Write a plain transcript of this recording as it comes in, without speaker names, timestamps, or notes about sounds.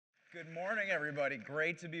Good morning, everybody.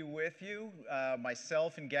 Great to be with you.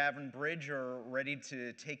 Myself and Gavin Bridge are ready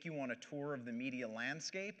to take you on a tour of the media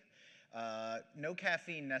landscape. No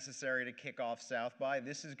caffeine necessary to kick off South by.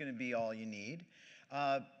 This is going to be all you need.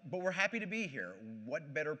 But we're happy to be here.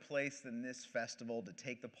 What better place than this festival to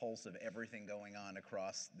take the pulse of everything going on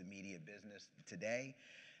across the media business today?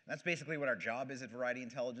 That's basically what our job is at Variety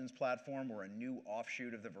Intelligence Platform. We're a new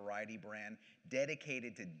offshoot of the Variety brand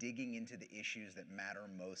dedicated to digging into the issues that matter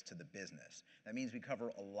most to the business. That means we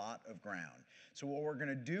cover a lot of ground. So what we're going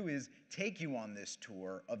to do is take you on this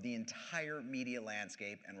tour of the entire media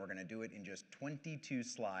landscape, and we're going to do it in just 22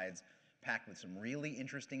 slides packed with some really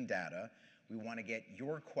interesting data. We want to get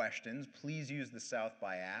your questions. Please use the South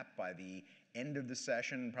by app. By the end of the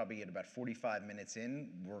session, probably at about 45 minutes in,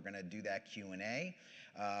 we're going to do that Q&A.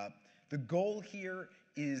 The goal here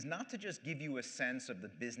is not to just give you a sense of the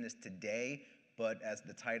business today, but as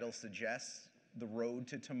the title suggests, the road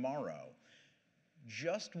to tomorrow.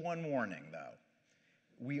 Just one warning, though.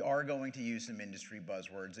 We are going to use some industry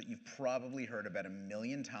buzzwords that you've probably heard about a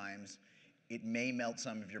million times. It may melt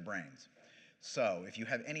some of your brains. So if you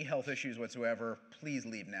have any health issues whatsoever, please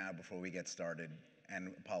leave now before we get started,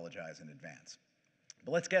 and apologize in advance.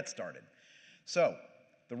 But let's get started. So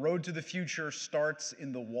the road to the future starts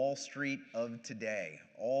in the Wall Street of today.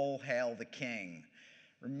 All hail the king.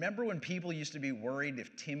 Remember when people used to be worried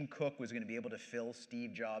if Tim Cook was going to be able to fill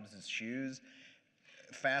Steve Jobs' shoes?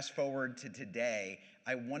 Fast forward to today,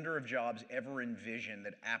 I wonder if Jobs ever envisioned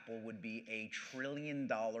that Apple would be a $1 trillion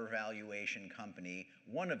valuation company,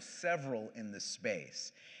 one of several in the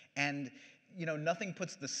space. And you know, nothing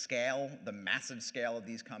puts the scale, the massive scale of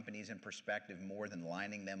these companies in perspective more than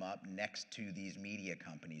lining them up next to these media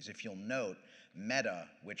companies. If you'll note, Meta,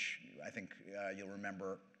 which I think you'll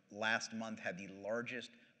remember last month had the largest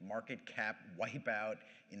market cap wipeout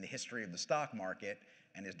in the history of the stock market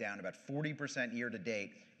and is down about 40% year to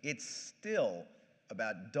date, it's still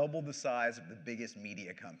about double the size of the biggest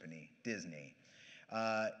media company, Disney.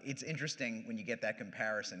 It's interesting when you get that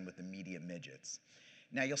comparison with the media midgets.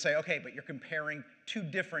 Now you'll say, okay, but you're comparing two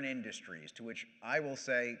different industries, to which I will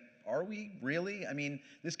say, are we really? I mean,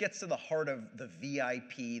 this gets to the heart of the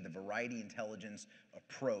VIP, the Variety Intelligence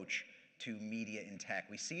approach to media and tech.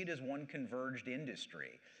 We see it as one converged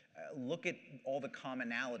industry. Look at all the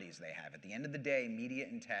commonalities they have. At the end of the day, media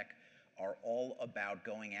and tech are all about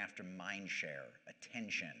going after mind share,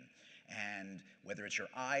 attention. And whether it's your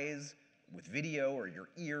eyes with video or your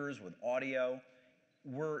ears with audio,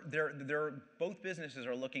 both businesses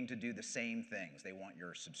are looking to do the same things. They want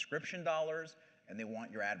your subscription dollars and they want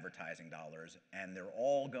your advertising dollars, and they're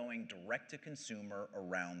all going direct to consumer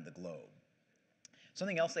around the globe.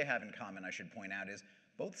 Something else they have in common, I should point out, is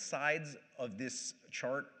both sides of this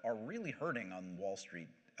chart are really hurting on Wall Street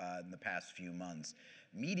in the past few months.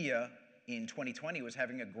 Media in 2020 was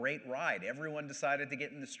having a great ride. Everyone decided to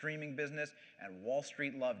get in the streaming business, and Wall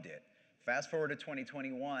Street loved it. Fast forward to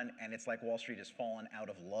 2021, and it's like Wall Street has fallen out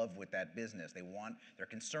of love with that business. They're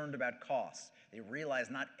concerned about costs. They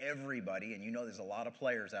realize not everybody, and you know there's a lot of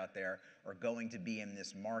players out there, are going to be in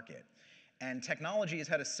this market. And technology has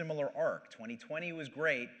had a similar arc. 2020 was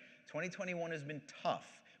great. 2021 has been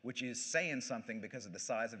tough, which is saying something because of the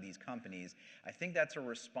size of these companies. I think that's a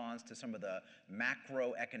response to some of the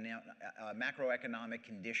macroeconomic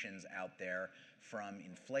conditions out there, from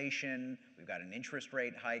inflation. We've got an interest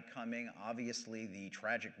rate hike coming, obviously the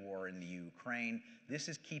tragic war in the Ukraine. This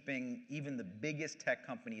is keeping even the biggest tech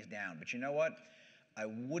companies down. But you know what? I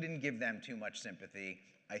wouldn't give them too much sympathy.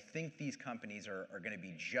 I think these companies are going to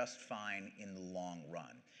be just fine in the long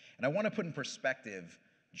run. And I want to put in perspective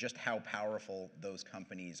just how powerful those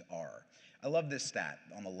companies are. I love this stat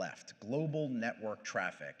on the left, global network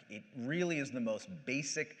traffic. It really is the most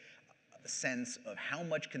basic sense of how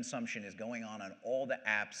much consumption is going on all the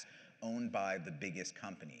apps owned by the biggest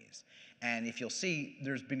companies. And if you'll see,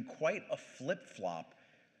 there's been quite a flip-flop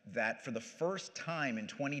that for the first time in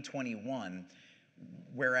 2021,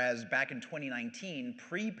 whereas back in 2019,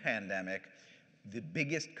 pre-pandemic, the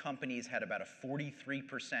biggest companies had about a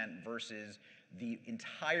 43% versus the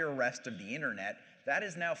entire rest of the internet, that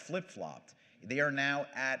is now flip-flopped. They are now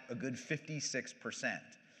at a good 56%.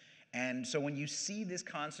 And so when you see this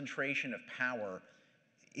concentration of power,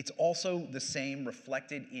 it's also the same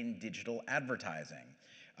reflected in digital advertising.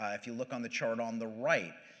 If you look on the chart on the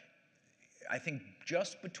right, I think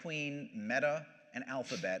just between Meta and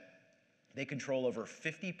Alphabet, they control over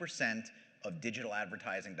 50% of digital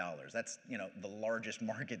advertising dollars. That's, you know, the largest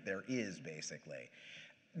market there is, basically.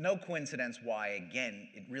 no coincidence why, again,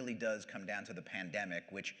 it really does come down to the pandemic,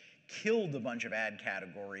 which killed a bunch of ad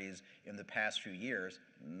categories in the past few years,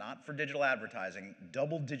 not for digital advertising,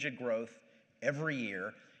 double-digit growth every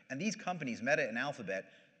year. And these companies, Meta and Alphabet,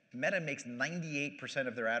 Meta makes 98%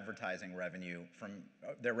 of their advertising revenue from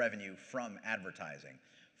advertising.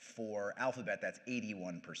 For Alphabet, that's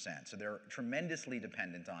 81%. So they're tremendously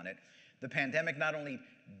dependent on it. The pandemic not only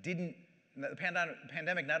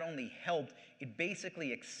helped, it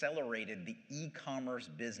basically accelerated the e-commerce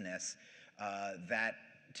business that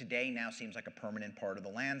today now seems like a permanent part of the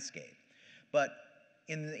landscape. But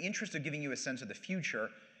in the interest of giving you a sense of the future,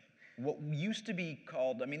 what used to be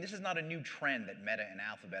called, I mean, this is not a new trend that Meta and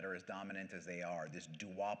Alphabet are as dominant as they are, this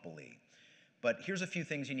duopoly. But here's a few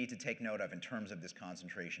things you need to take note of in terms of this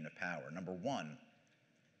concentration of power. Number one,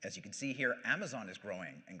 as you can see here, Amazon is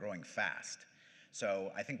growing and growing fast.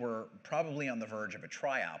 So I think we're probably on the verge of a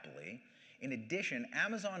triopoly. In addition,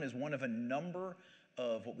 Amazon is one of a number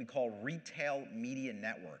of what we call retail media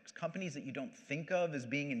networks, companies that you don't think of as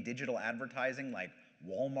being in digital advertising like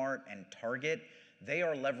Walmart and Target. They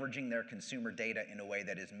are leveraging their consumer data in a way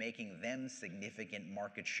that is making them significant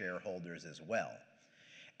market shareholders as well.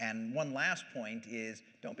 And one last point is,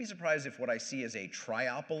 don't be surprised if what I see as a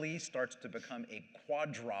triopoly starts to become a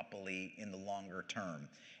quadropoly in the longer term.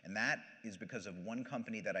 And that is because of one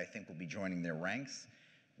company that I think will be joining their ranks.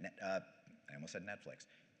 I almost said Netflix.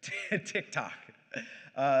 TikTok.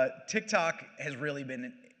 TikTok has really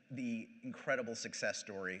been the incredible success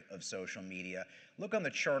story of social media. Look on the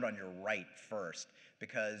chart on your right first,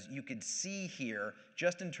 because you could see here,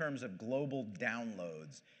 just in terms of global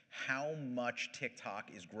downloads, how much TikTok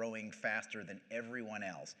is growing faster than everyone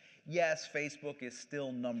else. Yes, Facebook is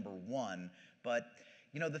still #1, but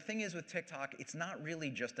you know, the thing is with TikTok, it's not really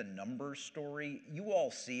just a numbers story. You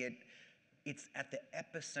all see it. It's at the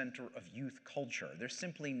epicenter of youth culture. There's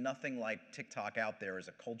simply nothing like TikTok out there as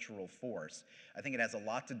a cultural force. I think it has a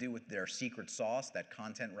lot to do with their secret sauce, that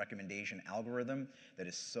content recommendation algorithm that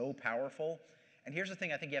is so powerful. And here's the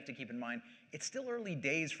thing I think you have to keep in mind. It's still early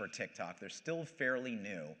days for TikTok. They're still fairly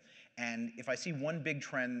new. And if I see one big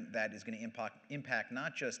trend that is going to impact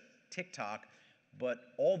not just TikTok, but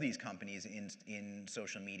all these companies in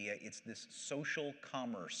social media, it's this social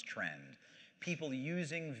commerce trend. People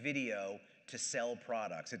using video to sell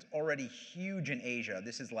products. It's already huge in Asia.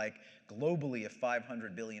 This is like globally a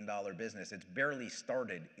 $500 billion business. It's barely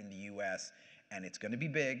started in the US, and it's going to be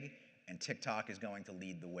big, and TikTok is going to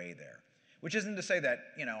lead the way there. Which isn't to say that,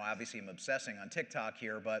 you know, obviously I'm obsessing on TikTok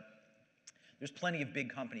here, but there's plenty of big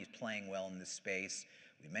companies playing well in this space.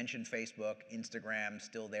 We mentioned Facebook, Instagram,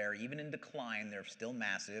 still there, even in decline, they're still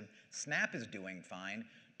massive. Snap is doing fine.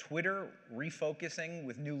 Twitter refocusing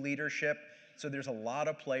with new leadership. So there's a lot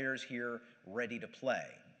of players here ready to play.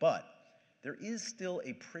 But there is still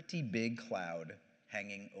a pretty big cloud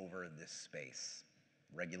hanging over this space: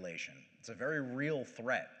 regulation. It's a very real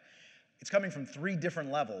threat. It's coming from 3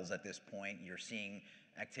 different levels at this point. You're seeing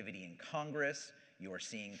activity in Congress, you're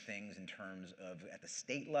seeing things in terms of at the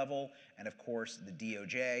state level, and of course the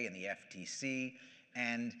DOJ and the FTC.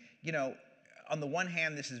 And you know, on the one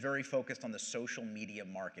hand, this is very focused on the social media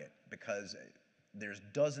market, because there's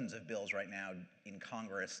dozens of bills right now in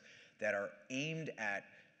Congress that are aimed at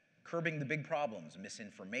curbing the big problems: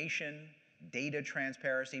 misinformation, data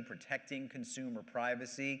transparency, protecting consumer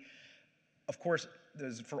privacy. Of course,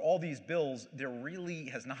 for all these bills, there really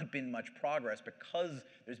has not been much progress because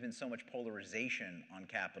there's been so much polarization on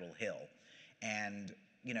Capitol Hill. And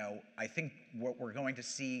you know, I think what we're going to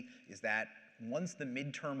see is that once the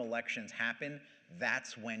midterm elections happen,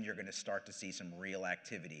 that's when you're going to start to see some real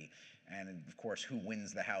activity. And of course, who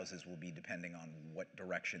wins the houses will be depending on what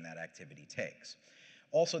direction that activity takes.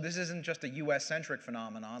 Also, this isn't just a US-centric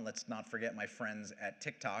phenomenon. Let's not forget my friends at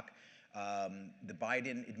TikTok. The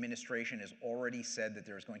Biden administration has already said that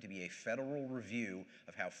there's going to be a federal review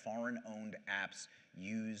of how foreign-owned apps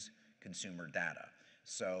use consumer data.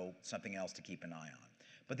 So something else to keep an eye on.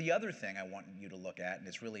 But the other thing I want you to look at, and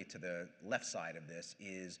it's really to the left side of this,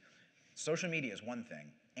 is social media is one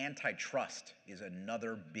thing. Antitrust is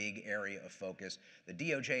another big area of focus. The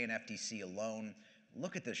DOJ and FTC alone,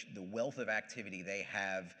 look at the wealth of activity they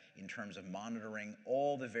have in terms of monitoring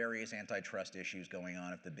all the various antitrust issues going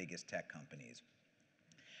on at the biggest tech companies.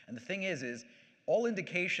 And the thing is all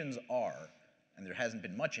indications are, and there hasn't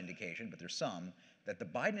been much indication, but there's some, that the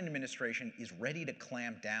Biden administration is ready to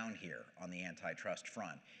clamp down here on the antitrust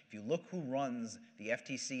front. If you look who runs the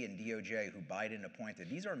FTC and DOJ, who Biden appointed,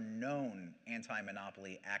 these are known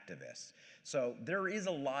anti-monopoly activists. So there is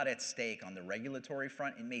a lot at stake on the regulatory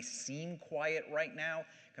front. It may seem quiet right now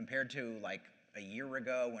compared to like a year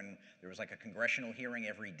ago when there was like a congressional hearing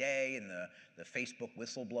every day and the Facebook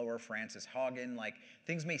whistleblower Frances Haugen. Like,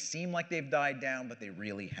 things may seem like they've died down, but they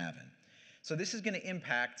really haven't. So this is going to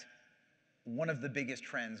impact one of the biggest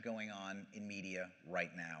trends going on in media right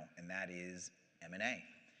now, and that is M&A.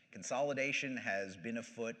 Consolidation has been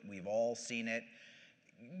afoot. We've all seen it.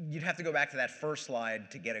 You'd have to go back to that first slide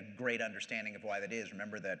to get a great understanding of why that is.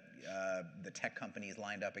 Remember that the tech companies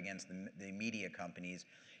lined up against the media companies.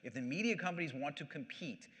 If the media companies want to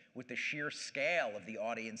compete with the sheer scale of the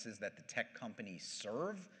audiences that the tech companies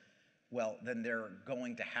serve, well, then they're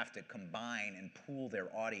going to have to combine and pool their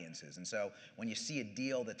audiences. And so when you see a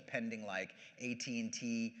deal that's pending like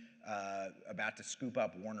AT&T about to scoop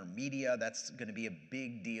up Warner Media, that's going to be a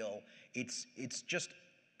big deal. It's just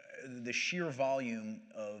the sheer volume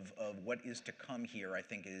of what is to come here, I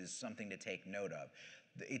think, is something to take note of.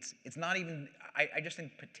 It's not even, I just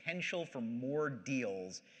think potential for more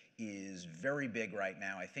deals is very big right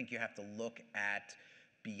now. I think you have to look at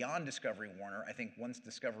beyond Discovery Warner. I think once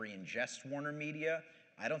Discovery ingests Warner Media,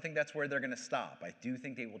 I don't think that's where they're going to stop. I do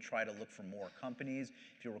think they will try to look for more companies.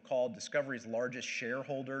 If you recall, Discovery's largest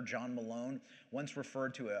shareholder, John Malone, once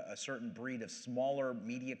referred to a certain breed of smaller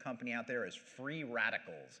media company out there as free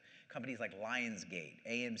radicals. Companies like Lionsgate,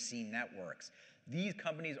 AMC Networks. These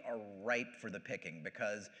companies are ripe for the picking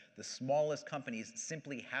because the smallest companies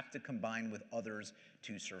simply have to combine with others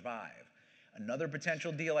to survive. Another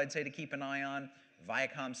potential deal I'd say to keep an eye on,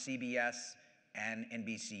 Viacom CBS and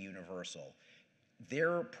NBC Universal.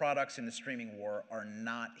 Their products in the streaming war are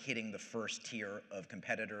not hitting the first tier of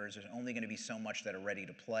competitors. There's only going to be so much that are ready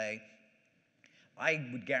to play. I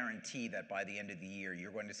would guarantee that by the end of the year,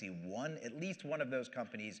 you're going to see at least one of those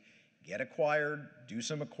companies get acquired, do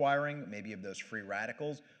some acquiring, maybe of those free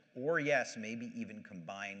radicals, or yes, maybe even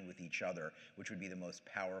combine with each other, which would be the most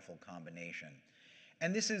powerful combination.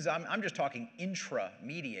 And this is, I'm just talking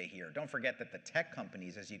intra-media here. Don't forget that the tech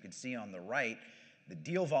companies, as you can see on the right, the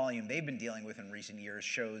deal volume they've been dealing with in recent years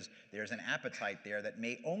shows there's an appetite there that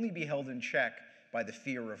may only be held in check by the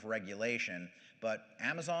fear of regulation. But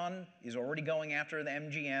Amazon is already going after the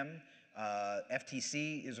MGM.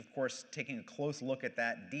 FTC is, of course, taking a close look at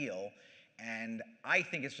that deal. And I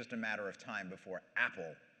think it's just a matter of time before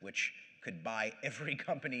Apple, which could buy every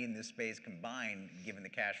company in this space combined, given the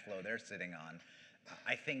cash flow they're sitting on.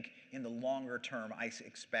 I think in the longer term, I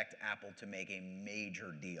expect Apple to make a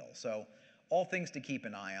major deal. So all things to keep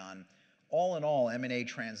an eye on. All in all, M&A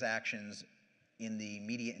transactions in the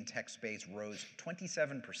media and tech space rose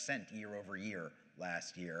 27% year over year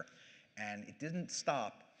last year. And it didn't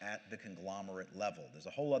stop at the conglomerate level. There's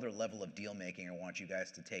a whole other level of deal making I want you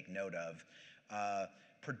guys to take note of.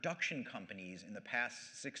 Production companies in the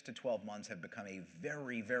past 6 to 12 months have become a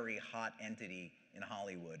very, very hot entity in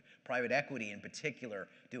Hollywood. Private equity in particular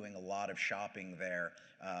doing a lot of shopping there,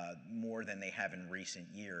 more than they have in recent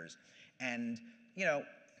years. And, you know,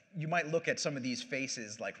 you might look at some of these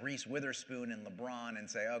faces like Reese Witherspoon and LeBron and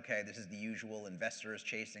say, okay, this is the usual investors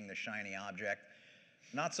chasing the shiny object.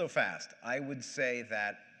 Not so fast. I would say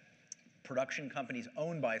that production companies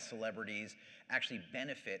owned by celebrities actually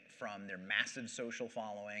benefit from their massive social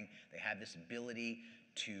following. They have this ability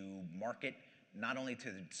to market not only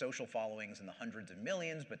to social followings in the hundreds of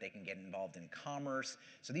millions, but they can get involved in commerce.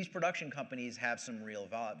 So these production companies have some real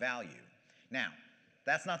value. Now,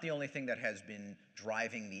 that's not the only thing that has been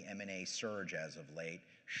driving the M&A surge as of late.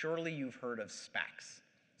 Surely you've heard of SPACs,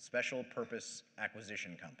 special purpose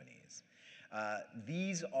acquisition companies.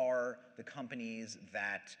 These are the companies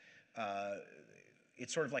that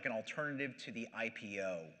it's sort of like an alternative to the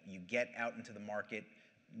IPO. You get out into the market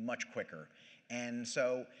much quicker. And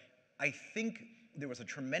so I think there was a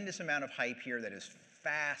tremendous amount of hype here that is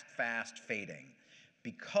fast fading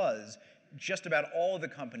because just about all of the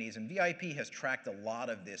companies, and VIP has tracked a lot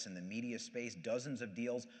of this in the media space, dozens of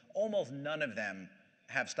deals, almost none of them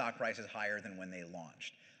have stock prices higher than when they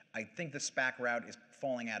launched. I think the SPAC route is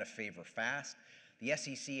falling out of favor fast. The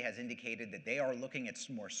SEC has indicated that they are looking at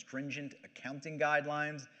more stringent accounting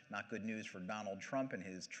guidelines. Not good news for Donald Trump and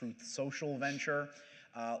his Truth Social venture.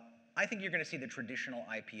 I think you're going to see the traditional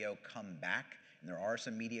IPO come back, and there are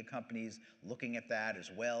some media companies looking at that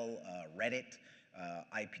as well. Reddit,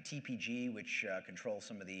 TPG, which controls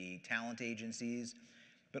some of the talent agencies.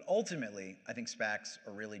 But ultimately, I think SPACs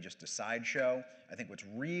are really just a sideshow. I think what's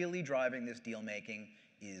really driving this deal making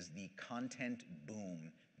is the content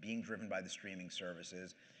boom being driven by the streaming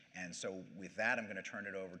services. And so with that, I'm going to turn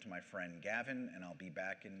it over to my friend Gavin, and I'll be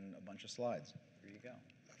back in a bunch of slides. Here you go.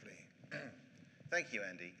 Lovely. Thank you,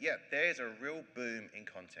 Andy. Yeah, there's a real boom in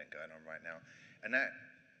content going on right now, and that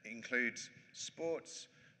includes sports,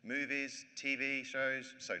 Movies, TV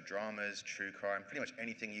shows, so dramas, true crime, pretty much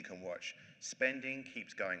anything you can watch. Spending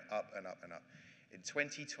keeps going up and up and up. In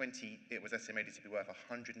 2020, it was estimated to be worth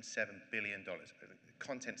 $107 billion.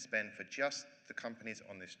 Content spend for just the companies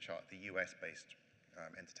on this chart, the US-based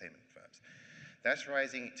entertainment firms. That's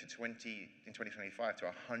rising in 2025 to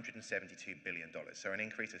 $172 billion, so an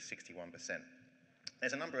increase of 61%.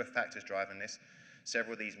 There's a number of factors driving this.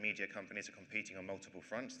 Several of these media companies are competing on multiple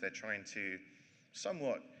fronts. They're trying to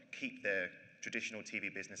somewhat keep their traditional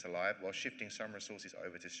TV business alive while shifting some resources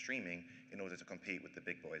over to streaming in order to compete with the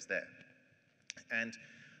big boys there. And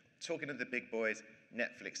talking of the big boys,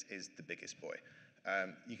 Netflix is the biggest boy.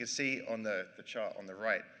 You can see on the chart on the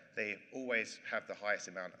right, they always have the highest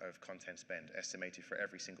amount of content spend estimated for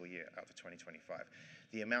every single year out to 2025.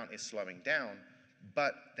 The amount is slowing down,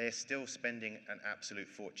 but they're still spending an absolute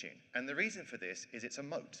fortune. And the reason for this is it's a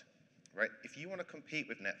moat, right? If you want to compete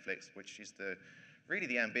with Netflix, which is really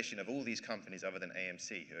the ambition of all these companies other than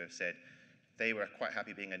AMC, who have said they were quite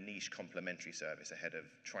happy being a niche complementary service ahead of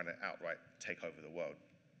trying to outright take over the world.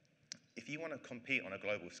 If you want to compete on a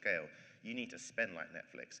global scale, you need to spend like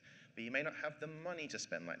Netflix, but you may not have the money to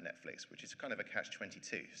spend like Netflix, which is kind of a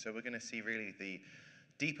catch-22. So we're going to see really the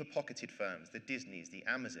deeper-pocketed firms, the Disneys, the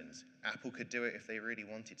Amazons. Apple could do it if they really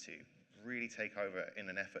wanted to, really take over in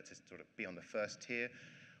an effort to sort of be on the first tier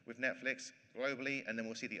with Netflix globally, and then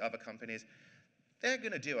we'll see the other companies. They're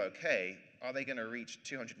going to do okay. Are they going to reach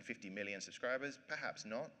 250 million subscribers? Perhaps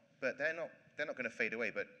not, but they're not going to fade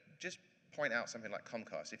away. But just point out something like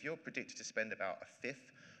Comcast. If you're predicted to spend about a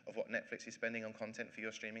fifth of what Netflix is spending on content for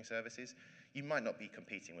your streaming services, you might not be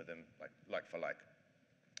competing with them like for like.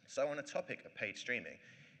 So on a topic of paid streaming,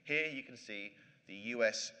 here you can see the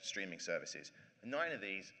US streaming services. 9 of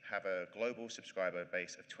these have a global subscriber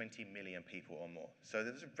base of 20 million people or more. So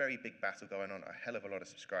there's a very big battle going on, a hell of a lot of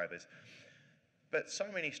subscribers. But so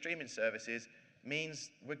many streaming services means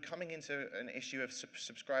we're coming into an issue of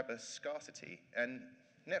subscriber scarcity, and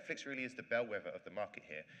Netflix really is the bellwether of the market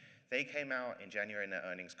here. They came out in January in their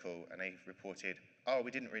earnings call, and they reported, oh,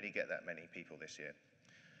 we didn't really get that many people this year.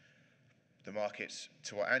 The markets,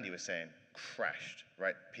 to what Andy was saying, crashed,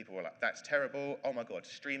 right? People were like, that's terrible, oh my God,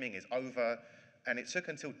 streaming is over. And it took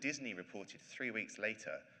until Disney reported 3 weeks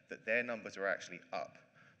later that their numbers were actually up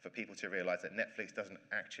for people to realize that Netflix doesn't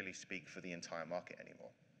actually speak for the entire market anymore.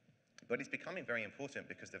 But it's becoming very important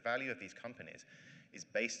because the value of these companies is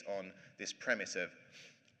based on this premise of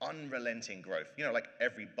unrelenting growth. You know, like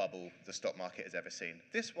every bubble the stock market has ever seen.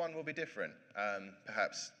 This one will be different.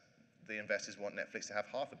 Perhaps the investors want Netflix to have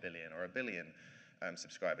 500 million or 1 billion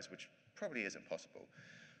subscribers, which probably isn't possible.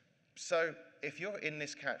 So if you're in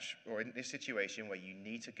this situation where you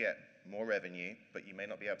need to get more revenue, but you may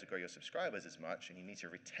not be able to grow your subscribers as much, and you need to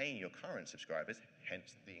retain your current subscribers,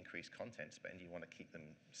 hence the increased content spend, you want to keep them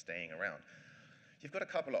staying around, you've got a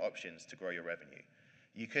couple of options to grow your revenue.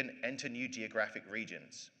 You can enter new geographic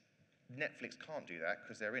regions. Netflix can't do that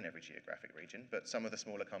because they're in every geographic region, but some of the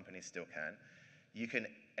smaller companies still can. You can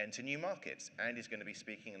enter new markets. Andy's going to be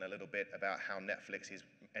speaking in a little bit about how Netflix is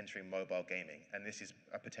entering mobile gaming, and this is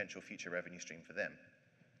a potential future revenue stream for them.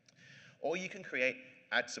 Or you can create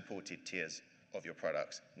ad-supported tiers of your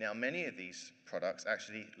products. Now, many of these products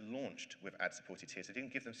actually launched with ad-supported tiers. They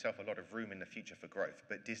didn't give themselves a lot of room in the future for growth,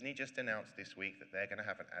 but Disney just announced this week that they're going to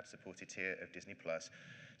have an ad-supported tier of Disney+. It's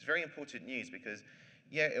very important news because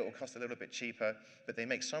yeah, it will cost a little bit cheaper, but they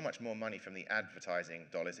make so much more money from the advertising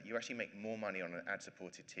dollars that you actually make more money on an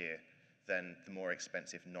ad-supported tier than the more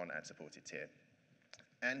expensive non-ad-supported tier.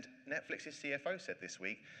 And Netflix's CFO said this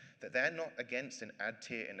week that they're not against an ad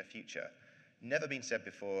tier in the future. Never been said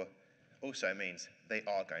before, also means they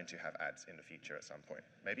are going to have ads in the future at some point.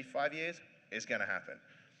 Maybe 5 years, it's going to happen.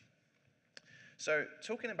 So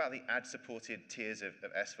talking about the ad-supported tiers of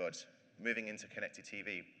SVODs, moving into connected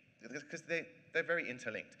TV, because they're very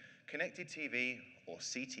interlinked. Connected TV, or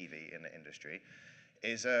CTV in the industry,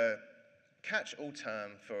 is a catch-all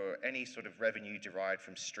term for any sort of revenue derived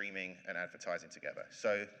from streaming and advertising together.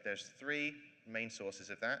 So there's 3 main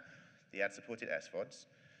sources of that. The ad-supported SVODs.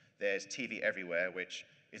 There's TV Everywhere, which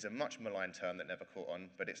is a much maligned term that never caught on,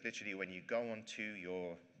 but it's literally when you go onto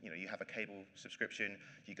your, you have a cable subscription,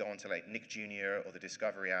 you go onto like Nick Jr. or the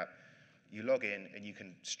Discovery app, you log in and you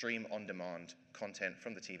can stream on-demand content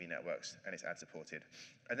from the TV networks, and it's ad-supported.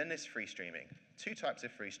 And then there's free streaming. 2 types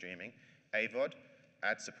of free streaming. AVOD,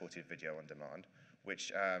 ad-supported video on demand,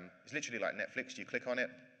 which is literally like Netflix. You click on it,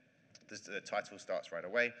 the title starts right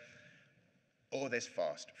away. Or there's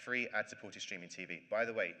FAST, free ad-supported streaming TV. By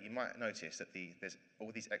the way, you might notice that there's all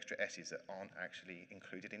these extra S's that aren't actually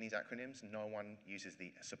included in these acronyms. No one uses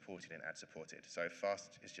the supported in ad-supported. So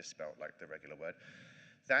FAST is just spelled like the regular word.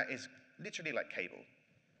 That is literally like cable.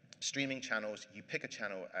 Streaming channels, you pick a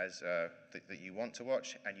channel as that you want to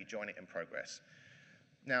watch, and you join it in progress.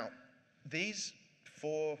 Now, these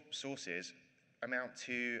four sources amount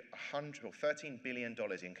to $13 billion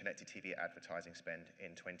in connected TV advertising spend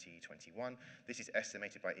in 2021. This is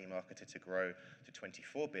estimated by eMarketer to grow to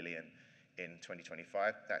 $24 billion in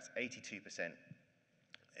 2025. That's 82%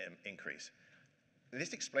 increase.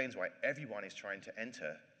 This explains why everyone is trying to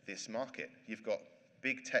enter this market. You've got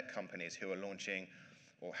big tech companies who are launching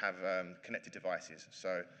or have connected devices.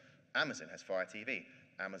 So Amazon has Fire TV.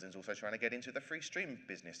 Amazon's also trying to get into the free stream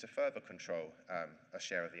business to further control a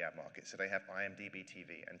share of the ad market. So they have IMDb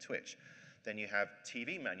TV and Twitch. Then you have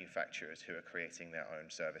TV manufacturers who are creating their own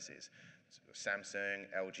services. So Samsung,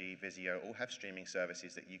 LG, Vizio all have streaming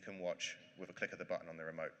services that you can watch with a click of the button on the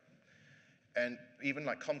remote. And even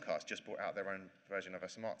like Comcast just brought out their own version of a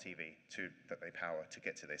smart TV that they power to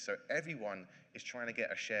get to this. So everyone is trying to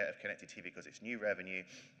get a share of connected TV because it's new revenue.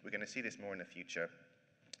 We're going to see this more in the future.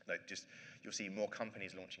 You'll see more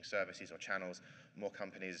companies launching services or channels, more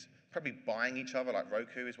companies probably buying each other, like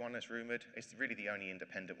Roku is one that's rumored. It's really the only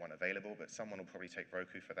independent one available, but someone will probably take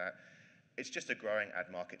Roku for that. It's just a growing ad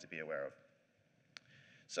market to be aware of.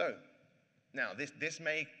 So now this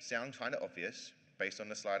may sound kind of obvious based on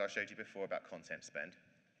the slide I showed you before about content spend.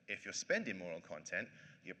 If you're spending more on content,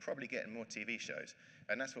 you're probably getting more TV shows,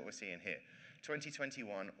 and that's what we're seeing here.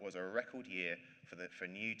 2021 was a record year for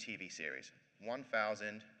new TV series.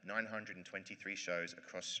 1,923 shows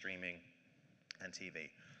across streaming and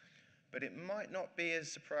TV. But it might not be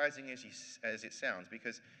as surprising as it sounds,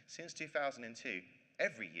 because since 2002,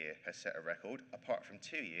 every year has set a record, apart from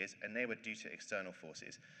 2 years, and they were due to external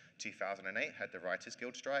forces. 2008 had the Writers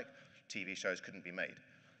Guild strike, TV shows couldn't be made.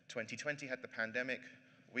 2020 had the pandemic,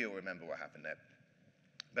 we all remember what happened there.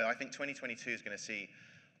 But I think 2022 is going to see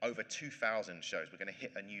over 2,000 shows. We're going to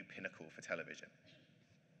hit a new pinnacle for television.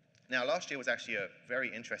 Now, last year was actually a very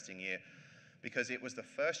interesting year because it was the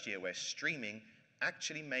first year where streaming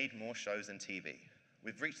actually made more shows than TV.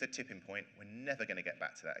 We've reached the tipping point. We're never going to get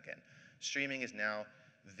back to that again. Streaming is now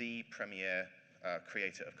the premier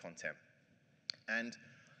creator of content. And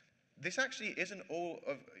this actually isn't all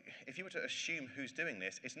of, if you were to assume who's doing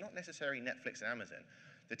this, it's not necessarily Netflix and Amazon.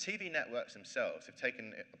 The TV networks themselves have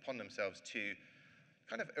taken it upon themselves to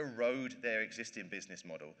kind of erode their existing business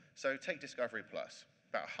model. So take Discovery Plus.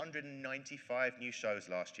 About 195 new shows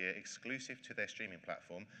last year exclusive to their streaming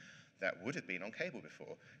platform that would have been on cable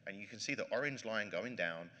before. And you can see the orange line going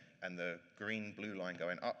down and the green-blue line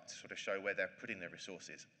going up to sort of show where they're putting their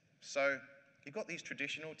resources. So you've got these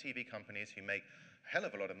traditional TV companies who make a hell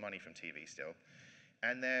of a lot of money from TV still,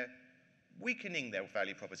 and they're weakening their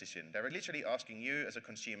value proposition. They're literally asking you as a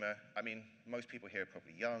consumer, I mean, most people here are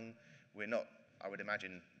probably young. We're not, I would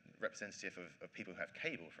imagine, representative of people who have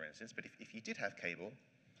cable, for instance, but if you did have cable,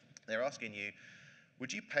 they're asking you,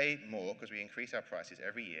 would you pay more because we increase our prices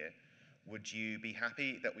every year? Would you be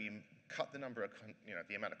happy that we cut the number of,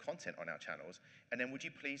 the amount of content on our channels? And then would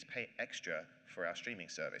you please pay extra for our streaming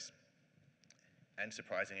service? And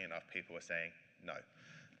surprisingly enough, people are saying no.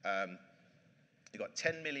 You've got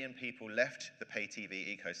 10 million people left the pay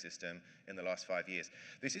TV ecosystem in the last 5 years.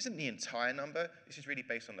 This isn't the entire number. This is really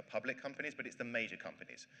based on the public companies, but it's the major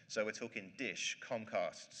companies. So we're talking Dish,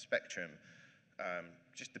 Comcast, Spectrum,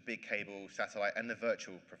 just the big cable, satellite, and the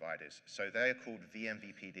virtual providers. So they're called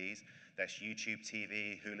vMVPDs. That's YouTube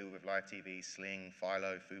TV, Hulu with live TV, Sling,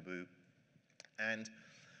 Philo, Fubo. And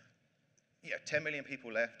yeah, 10 million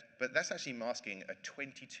people left, but that's actually masking a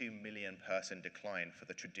 22 million person decline for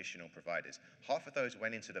the traditional providers. Half of those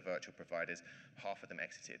went into the virtual providers, half of them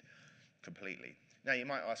exited completely. Now you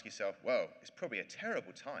might ask yourself, well, it's probably a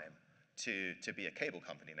terrible time to be a cable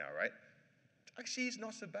company now, right? Actually, it's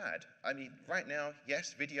not so bad. I mean, right now,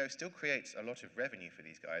 yes, video still creates a lot of revenue for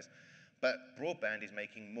these guys, but broadband is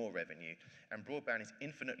making more revenue, and broadband is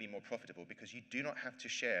infinitely more profitable because you do not have to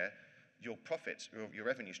share your profits, your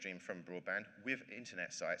revenue stream from broadband with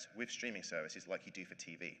internet sites, with streaming services like you do for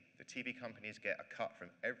TV. The TV companies get a cut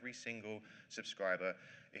from every single subscriber.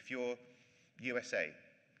 If you're USA,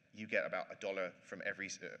 you get about $1 from every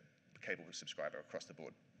cable subscriber across the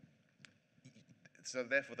board. So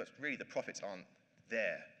therefore, that's really the profits aren't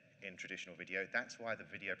there in traditional video. That's why the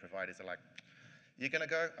video providers are like, you're going to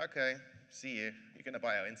go? Okay, see you. You're going to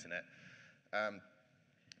buy our internet.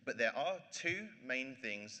 But there are two main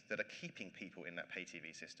things that are keeping people in that pay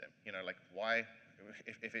TV system. Like why,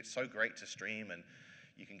 if it's so great to stream and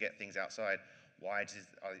you can get things outside, why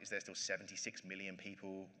is there still 76 million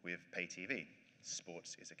people with pay TV?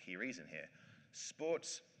 Sports is a key reason here.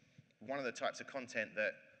 Sports, one of the types of content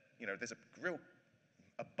that, there's a real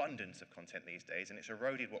abundance of content these days, and it's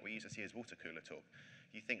eroded what we used to see as water cooler talk.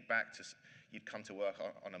 You think back to, you'd come to work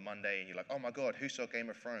on a Monday and you're like, oh my God, who saw Game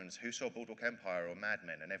of Thrones? Who saw Boardwalk Empire or Mad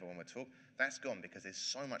Men? And everyone would talk. That's gone because there's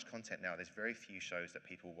so much content now. There's very few shows that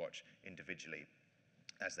people watch individually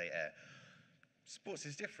as they air. Sports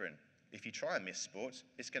is different. If you try and miss sports,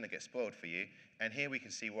 it's going to get spoiled for you. And here we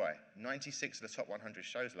can see why. 96 of the top 100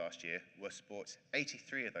 shows last year were sports,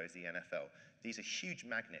 83 of those the NFL. These are huge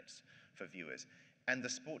magnets for viewers. And the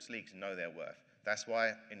sports leagues know their worth. That's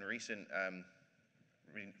why in recent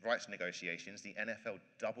rights negotiations, the NFL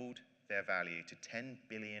doubled their value to $10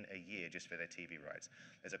 billion a year just for their TV rights.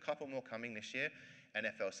 There's a couple more coming this year.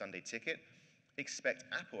 NFL Sunday Ticket. Expect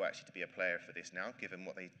Apple actually to be a player for this now, given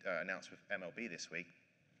what they announced with MLB this week.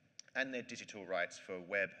 And their digital rights for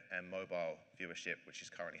web and mobile viewership, which is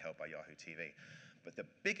currently held by Yahoo TV. But the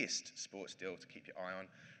biggest sports deal to keep your eye on,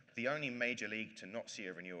 the only major league to not see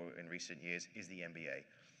a renewal in recent years is the NBA.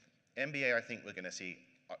 NBA, I think we're going to see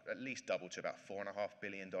at least double to about $4.5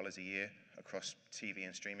 billion a year across TV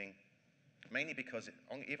and streaming, mainly because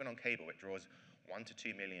even on cable, it draws 1 to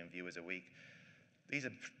 2 million viewers a week. These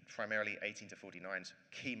are primarily 18 to 49s,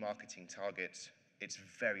 key marketing targets. It's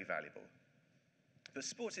very valuable. But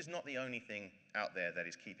sports is not the only thing out there that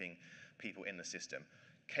is keeping people in the system.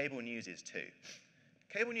 Cable news is too.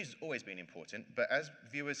 Cable news has always been important, but as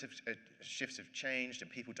shifts have changed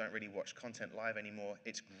and people don't really watch content live anymore,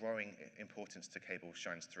 its growing importance to cable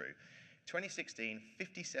shines through. 2016,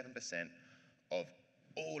 57% of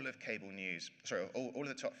all of cable news, sorry, all of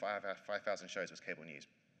the top 5,000 shows was cable news.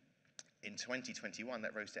 In 2021,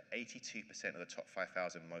 that rose to 82% of the top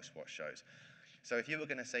 5,000 most watched shows. So if you were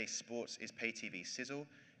going to say sports is pay TV sizzle,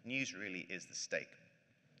 news really is the steak.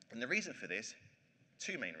 And the reason for this,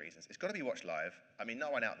 two main reasons. It's got to be watched live. I mean, no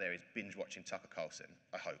one out there is binge watching Tucker Carlson,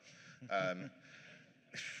 I hope.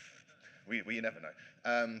 We never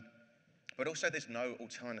know. But also there's no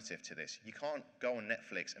alternative to this. You can't go on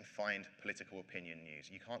Netflix and find political opinion news.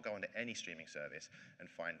 You can't go onto any streaming service and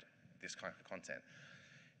find this kind of content.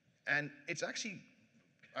 And it's actually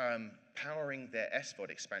powering their SVOD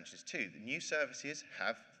expansions too. The news services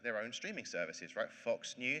have their own streaming services, right?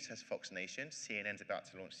 Fox News has Fox Nation, CNN's about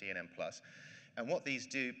to launch CNN+. And what these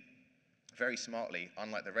do very smartly,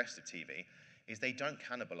 unlike the rest of TV, is they don't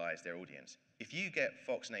cannibalize their audience. If you get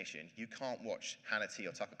Fox Nation, you can't watch Hannity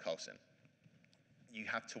or Tucker Carlson. You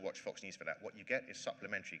have to watch Fox News for that. What you get is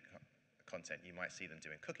supplementary content. You might see them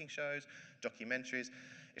doing cooking shows, documentaries.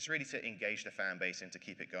 It's really to engage the fan base and to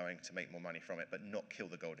keep it going, to make more money from it, but not kill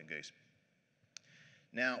the golden goose.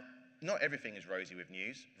 Now, not everything is rosy with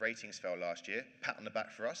news. Ratings fell last year. Pat on the back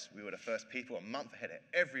for us. We were the first people a month ahead of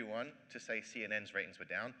everyone to say CNN's ratings were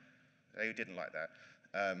down. They didn't like that.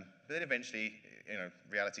 But then eventually,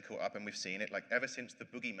 reality caught up and we've seen it. Like ever since the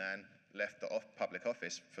boogeyman left the public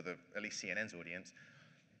office for at least CNN's audience,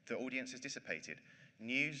 the audience has dissipated.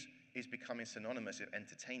 News is becoming synonymous with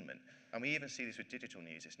entertainment. And we even see this with digital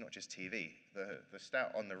news. It's not just TV. The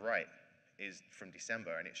stat on the right is from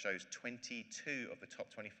December, and it shows 22 of the top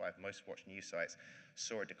 25 most watched news sites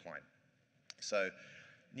saw a decline. So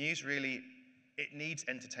news really, it needs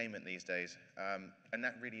entertainment these days, and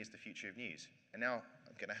that really is the future of news. And now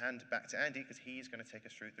I'm going to hand back to Andy, because he's going to take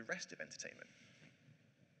us through the rest of entertainment.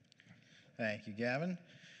 Thank you, Gavin.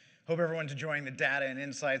 Hope everyone's enjoying the data and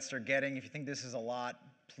insights they're getting. If you think this is a lot,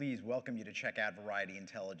 please welcome you to check out Variety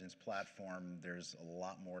Intelligence Platform. There's a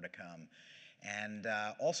lot more to come. And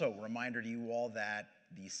also, a reminder to you all that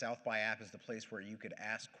the South by app is the place where you could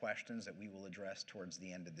ask questions that we will address towards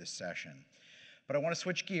the end of this session. But I want to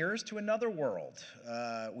switch gears to another world.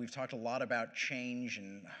 We've talked a lot about change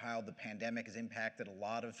and how the pandemic has impacted a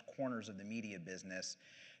lot of corners of the media business.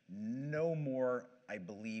 No more, I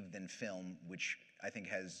believe, than film, which I think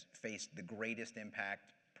has faced the greatest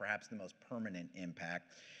impact, perhaps the most permanent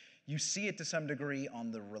impact. You see it to some degree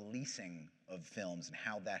on the releasing of films and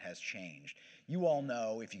how that has changed. You all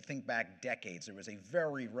know, if you think back decades, there was a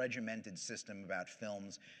very regimented system about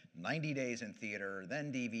films, 90 days in theater,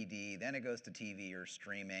 then DVD, then it goes to TV or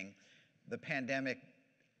streaming. The pandemic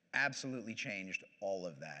absolutely changed all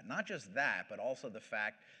of that. Not just that, but also the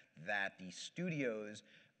fact that the studios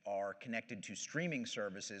are connected to streaming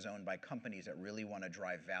services owned by companies that really want to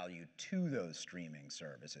drive value to those streaming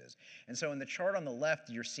services. And so in the chart on the left,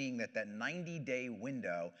 you're seeing that 90-day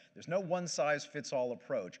window, there's no one-size-fits-all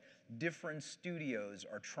approach. Different studios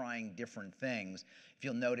are trying different things. If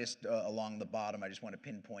you'll notice along the bottom, I just want to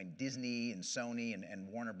pinpoint Disney and Sony and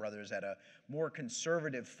Warner Brothers at a more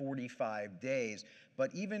conservative 45 days. But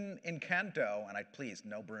even Encanto, and please,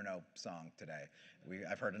 no Bruno song today.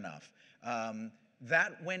 I've heard enough.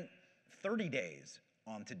 That went 30 days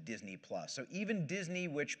onto Disney Plus. So even Disney,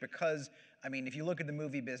 which because, I mean, if you look at the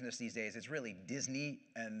movie business these days, it's really Disney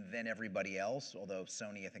and then everybody else, although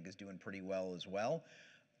Sony I think is doing pretty well as well.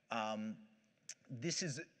 This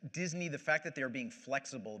is Disney, the fact that they're being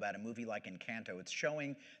flexible about a movie like Encanto, it's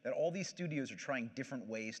showing that all these studios are trying different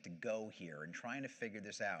ways to go here and trying to figure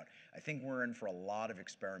this out. I think we're in for a lot of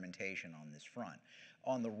experimentation on this front.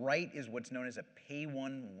 On the right is what's known as a pay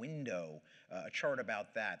one window, a chart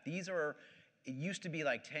about that. These are, it used to be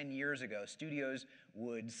like 10 years ago, studios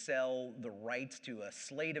would sell the rights to a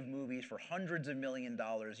slate of movies for hundreds of $millions,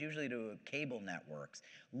 usually to cable networks.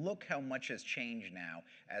 Look how much has changed now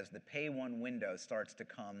as the pay one window starts to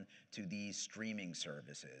come to these streaming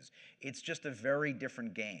services. It's just a very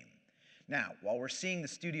different game. Now, while we're seeing the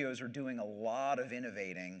studios are doing a lot of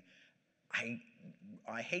innovating,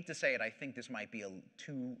 I hate to say it, I think this might be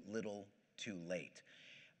too little too late.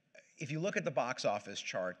 If you look at the box office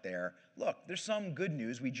chart there, look, there's some good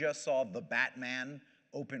news. We just saw The Batman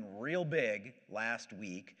open real big last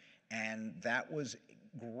week, and that was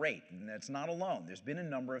great. And it's not alone. There's been a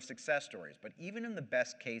number of success stories. But even in the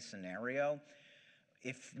best case scenario,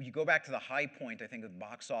 if you go back to the high point, I think the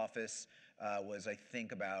box office was, I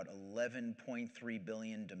think, about 11.3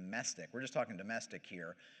 billion domestic. We're just talking domestic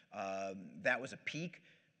here. That was a peak.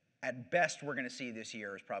 At best, we're going to see this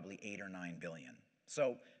year is probably 8 or 9 billion.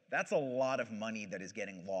 So that's a lot of money that is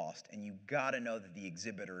getting lost, and you got to know that the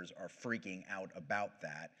exhibitors are freaking out about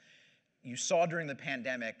that. You saw during the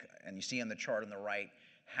pandemic, and you see on the chart on the right,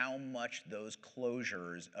 how much those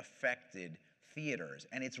closures affected theaters,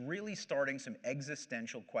 and it's really starting some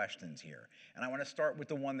existential questions here. And I want to start with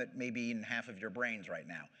the one that may be in half of your brains right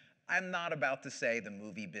now. I'm not about to say the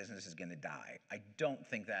movie business is going to die. I don't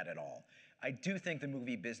think that at all. I do think the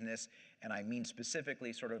movie business, and I mean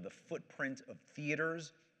specifically sort of the footprint of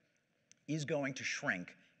theaters, is going to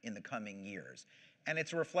shrink in the coming years. And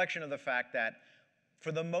it's a reflection of the fact that,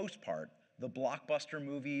 for the most part, the blockbuster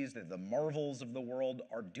movies, the Marvels of the world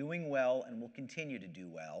are doing well and will continue to do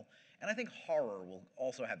well. And I think horror will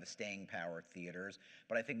also have the staying power at theaters.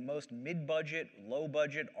 But I think most mid-budget,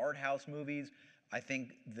 low-budget, art house movies, I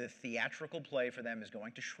think the theatrical play for them is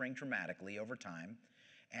going to shrink dramatically over time.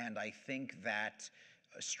 And I think that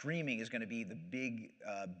streaming is going to be the big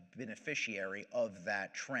beneficiary of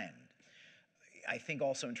that trend. I think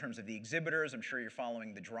also in terms of the exhibitors, I'm sure you're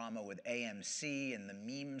following the drama with AMC and the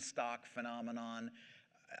meme stock phenomenon.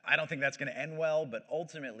 I don't think that's going to end well, but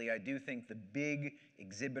ultimately I do think the big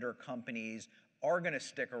exhibitor companies are going to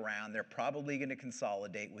stick around. They're probably going to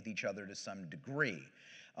consolidate with each other to some degree.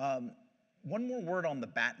 One more word on the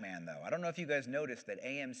Batman, though. I don't know if you guys noticed that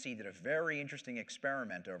AMC did a very interesting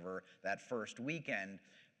experiment over that first weekend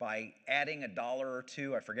by adding $1 or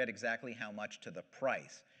 $2, I forget exactly how much, to the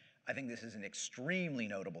price. I think this is an extremely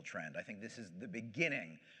notable trend. I think this is the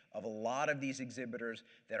beginning of a lot of these exhibitors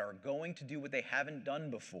that are going to do what they haven't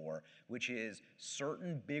done before, which is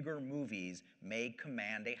certain bigger movies may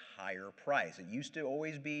command a higher price. It used to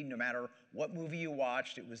always be, no matter what movie you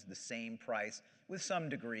watched, it was the same price with some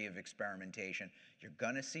degree of experimentation. You're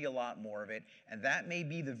going to see a lot more of it, and that may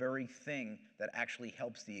be the very thing that actually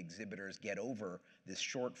helps the exhibitors get over this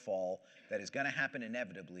shortfall that is going to happen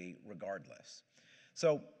inevitably regardless.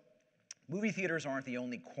 So, movie theaters aren't the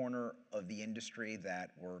only corner of the industry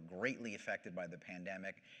that were greatly affected by the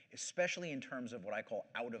pandemic, especially in terms of what I call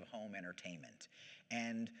out-of-home entertainment.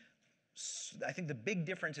 And I think the big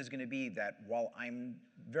difference is going to be that while I'm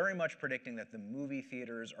very much predicting that the movie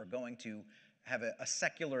theaters are going to have a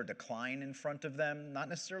secular decline in front of them, not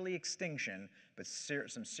necessarily extinction, but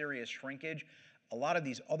some serious shrinkage, a lot of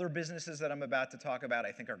these other businesses that I'm about to talk about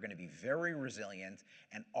I think are going to be very resilient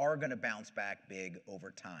and are going to bounce back big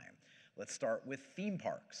over time. Let's start with theme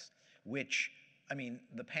parks, which, I mean,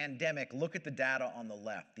 the pandemic, look at the data on the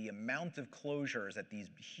left, the amount of closures at these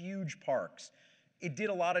huge parks. It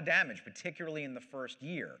did a lot of damage, particularly in the first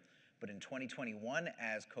year. But in 2021,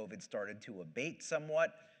 as COVID started to abate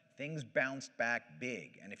somewhat, things bounced back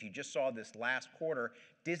big. And if you just saw this last quarter,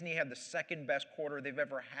 Disney had the second best quarter they've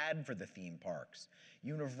ever had for the theme parks.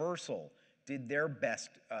 Universal did their best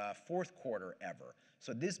fourth quarter ever.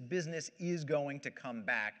 So this business is going to come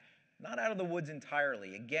back. Not out of the woods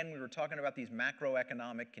entirely. Again, we were talking about these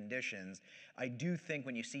macroeconomic conditions. I do think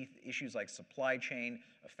when you see issues like supply chain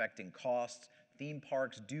affecting costs, theme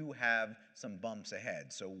parks do have some bumps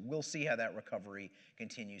ahead. So we'll see how that recovery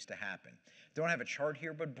continues to happen. Don't have a chart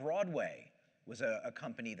here, but Broadway was a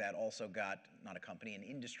company that also got, not a company, an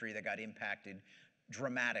industry that got impacted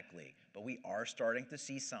dramatically. But we are starting to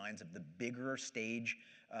see signs of the bigger stage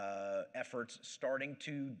efforts starting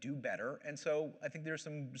to do better. And so I think there's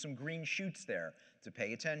some green shoots there to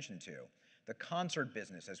pay attention to. The concert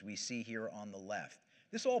business, as we see here on the left,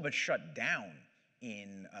 this all but shut down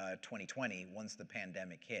in 2020 once the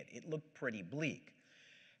pandemic hit. It looked pretty bleak.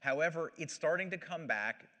 However, it's starting to come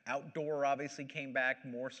back. Outdoor obviously came back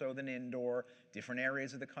more so than indoor. Different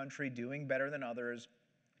areas of the country doing better than others.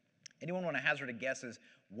 Anyone want to hazard a guess as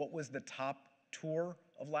what was the top tour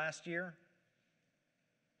of last year?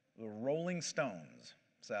 The Rolling Stones.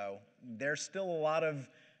 So there's still a lot of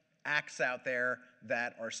acts out there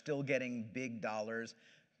that are still getting big dollars.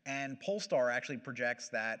 And Pollstar actually projects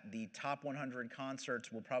that the top 100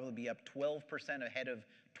 concerts will probably be up 12% ahead of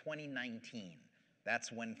 2019.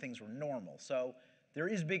 That's when things were normal. So there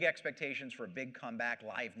is big expectations for a big comeback.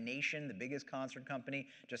 Live Nation, the biggest concert company,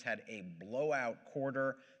 just had a blowout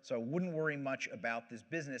quarter. So wouldn't worry much about this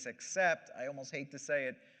business, except, I almost hate to say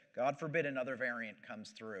it, God forbid another variant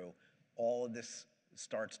comes through. All of this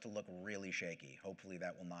starts to look really shaky. Hopefully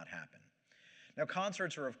that will not happen. Now,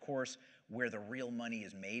 concerts are, of course, where the real money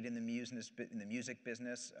is made in the music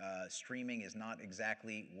business. Streaming is not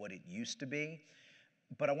exactly what it used to be.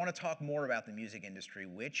 But I want to talk more about the music industry,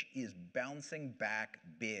 which is bouncing back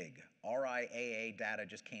big. RIAA data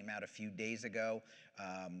just came out a few days ago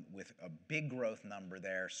with a big growth number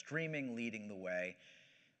there, streaming leading the way.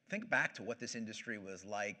 Think back to what this industry was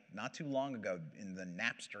like not too long ago in the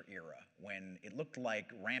Napster era, when it looked like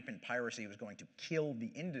rampant piracy was going to kill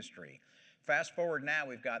the industry. Fast forward now,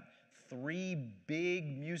 we've got 3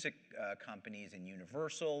 big music companies in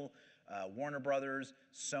Universal, Warner Brothers,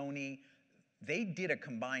 Sony. They did a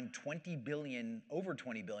combined over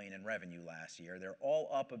 20 billion in revenue last year. They're all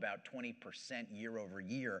up about 20% year over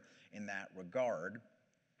year in that regard.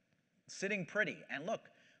 Sitting pretty. And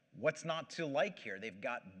look, what's not to like here? They've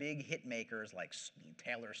got big hit makers like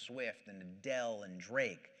Taylor Swift and Adele and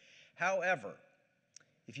Drake. However,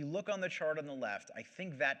 if you look on the chart on the left, I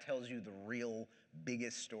think that tells you the real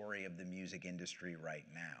biggest story of the music industry right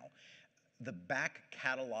now. The back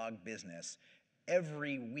catalog business,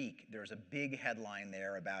 every week there's a big headline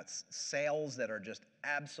there about sales that are just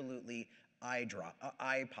absolutely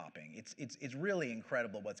eye-popping. It's really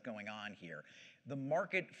incredible what's going on here. The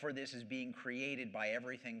market for this is being created by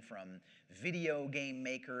everything from video game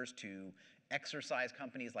makers to exercise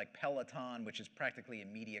companies like Peloton, which is practically a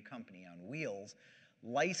media company on wheels,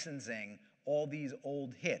 licensing all these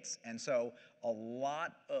old hits. And so a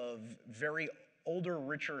lot of very older,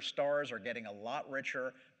 richer stars are getting a lot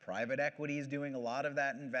richer. Private equity is doing a lot of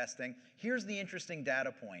that investing. Here's the interesting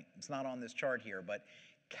data point. It's not on this chart here, but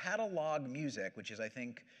catalog music, which is, I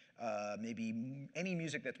think, maybe any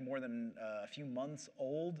music that's more than a few months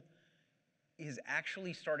old, is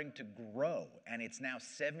actually starting to grow. And it's now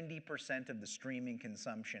 70% of the streaming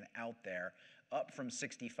consumption out there, up from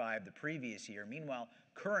 65% the previous year. Meanwhile,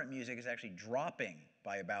 current music is actually dropping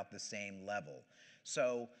by about the same level.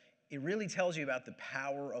 So it really tells you about the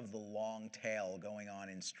power of the long tail going on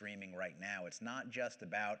in streaming right now. It's not just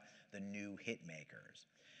about the new hit makers.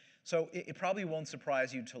 So it probably won't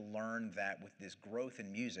surprise you to learn that with this growth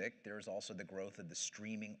in music, there's also the growth of the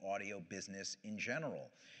streaming audio business in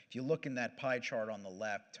general. If you look in that pie chart on the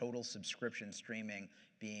left, total subscription streaming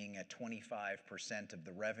being at 25% of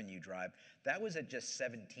the revenue drive, that was at just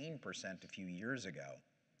 17% a few years ago.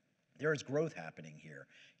 There is growth happening here.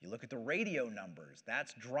 You look at the radio numbers,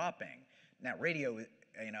 that's dropping. Now, radio,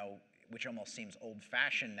 which almost seems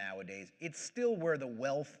old-fashioned nowadays, it's still where the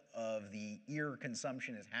wealth of the ear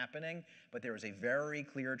consumption is happening, but there is a very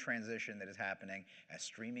clear transition that is happening as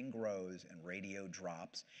streaming grows and radio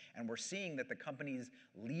drops. And we're seeing that the companies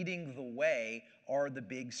leading the way are the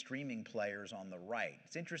big streaming players on the right.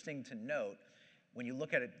 It's interesting to note, when you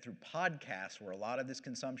look at it through podcasts, where a lot of this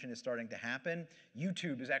consumption is starting to happen,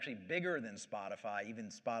 YouTube is actually bigger than Spotify. Even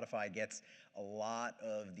Spotify gets a lot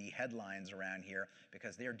of the headlines around here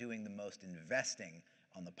because they're doing the most investing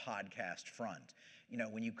on the podcast front.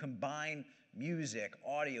 When you combine music,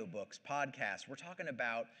 audiobooks, podcasts, we're talking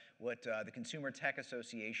about what the Consumer Tech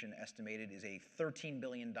Association estimated is a $13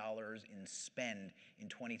 billion in spend in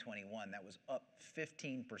 2021. That was up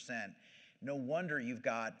 15%. No wonder you've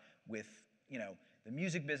got the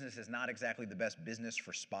music business is not exactly the best business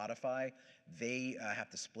for Spotify. They have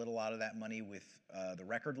to split a lot of that money with the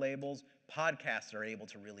record labels. Podcasts are able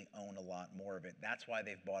to really own a lot more of it. That's why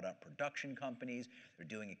they've bought up production companies. They're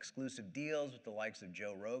doing exclusive deals with the likes of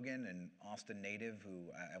Joe Rogan and Austin Native,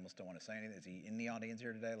 who I almost don't want to say anything. Is he in the audience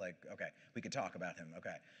here today? Okay, we could talk about him.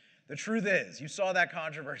 Okay. The truth is, you saw that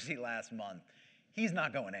controversy last month. He's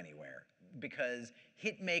not going anywhere, because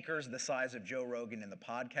hit makers the size of Joe Rogan in the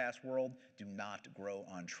podcast world do not grow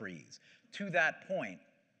on trees. To that point,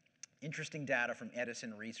 interesting data from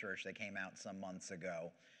Edison Research that came out some months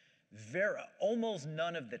ago. Almost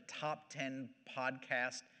none of the top 10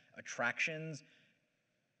 podcast attractions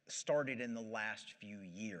started in the last few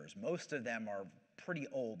years. Most of them are pretty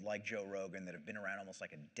old, like Joe Rogan, that have been around almost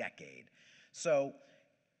like a decade. So,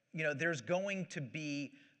 there's going to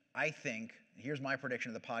be, I think, here's my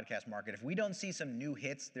prediction of the podcast market. If we don't see some new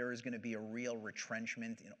hits, there is going to be a real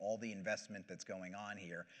retrenchment in all the investment that's going on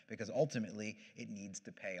here, because ultimately it needs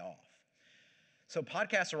to pay off. So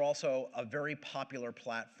podcasts are also a very popular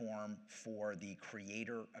platform for the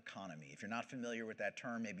creator economy. If you're not familiar with that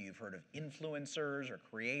term, maybe you've heard of influencers or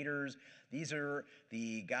creators. These are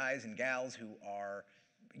the guys and gals who are,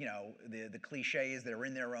 the cliche is they're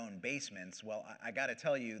in their own basements. Well, I got to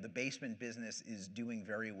tell you, the basement business is doing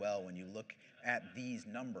very well when you look at these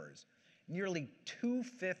numbers. Nearly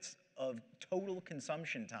 2/5 of total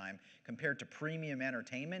consumption time compared to premium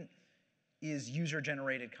entertainment is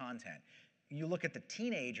user-generated content. You look at the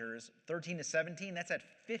teenagers, 13 to 17, that's at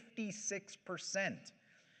 56%.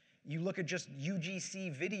 You look at just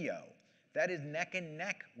UGC video, that is neck and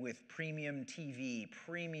neck with premium TV,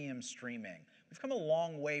 premium streaming. We've come a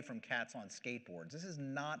long way from cats on skateboards. This is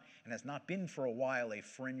not, and has not been for a while, a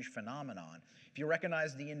fringe phenomenon. If you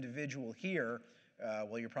recognize the individual here,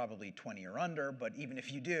 well, you're probably 20 or under, but even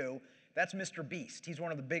if you do, that's Mr. Beast. He's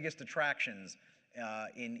one of the biggest attractions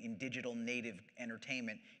in digital native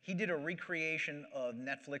entertainment. He did a recreation of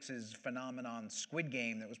Netflix's phenomenon Squid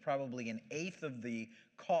Game that was probably 1/8 of the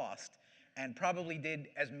cost and probably did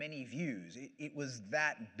as many views. It was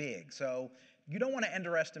that big. So you don't want to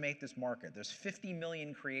underestimate this market. There's 50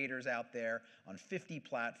 million creators out there on 50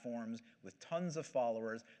 platforms with tons of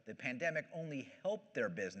followers. The pandemic only helped their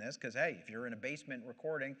business because, hey, if you're in a basement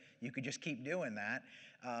recording, you could just keep doing that.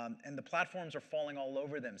 And the platforms are falling all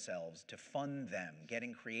over themselves to fund them,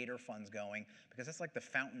 getting creator funds going, because that's like the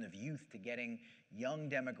fountain of youth to getting young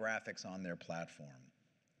demographics on their platform.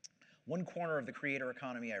 One corner of the creator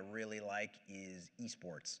economy I really like is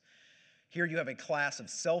esports. Here you have a class of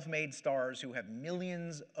self-made stars who have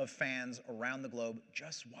millions of fans around the globe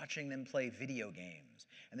just watching them play video games.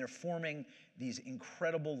 And they're forming these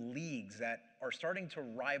incredible leagues that are starting to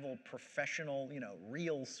rival professional,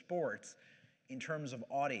 real sports in terms of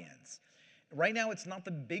audience. Right now, it's not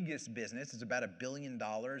the biggest business. It's about $1 billion.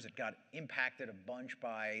 It got impacted a bunch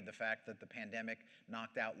by the fact that the pandemic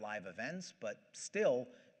knocked out live events, but still,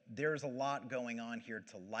 there's a lot going on here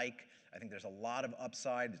to like. I think there's a lot of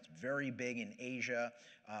upside. It's very big in Asia.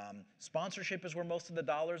 Sponsorship is where most of the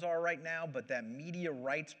dollars are right now, but that media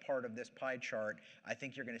rights part of this pie chart, I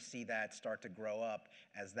think you're going to see that start to grow up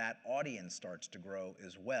as that audience starts to grow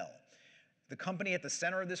as well. The company at the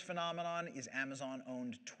center of this phenomenon is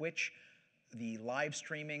Amazon-owned Twitch. The live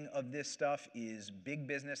streaming of this stuff is big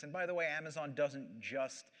business. And by the way, Amazon doesn't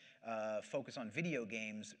just focus on video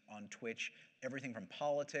games on Twitch, everything from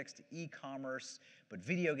politics to e-commerce, but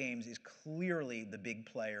video games is clearly the big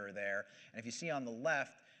player there. And if you see on the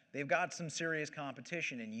left, they've got some serious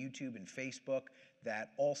competition in YouTube and Facebook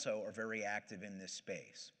that also are very active in this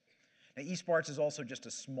space. Now, esports is also just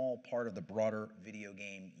a small part of the broader video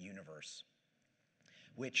game universe,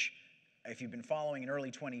 which, if you've been following in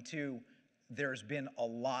early 22, there's been a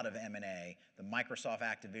lot of M&A. The Microsoft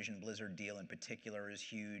Activision Blizzard deal in particular is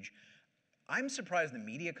huge. I'm surprised the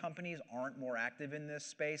media companies aren't more active in this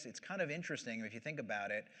space. It's kind of interesting if you think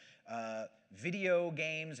about it. Video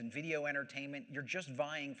games and video entertainment, you're just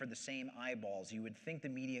vying for the same eyeballs. You would think the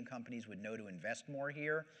media companies would know to invest more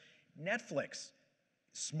here. Netflix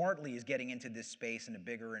smartly is getting into this space in a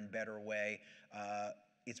bigger and better way.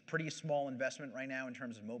 It's pretty small investment right now in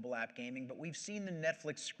terms of mobile app gaming, but we've seen the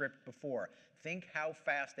Netflix script before. Think how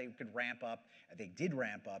fast they could ramp up. They did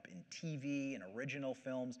ramp up in TV and original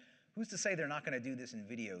films. Who's to say they're not going to do this in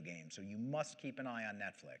video games? So you must keep an eye on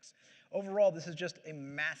Netflix. Overall, this is just a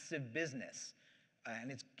massive business.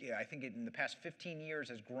 And I think in the past 15 years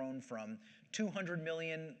has grown from 200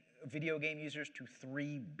 million video game users to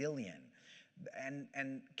 3 billion.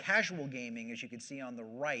 And casual gaming, as you can see on the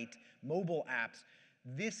right, mobile apps,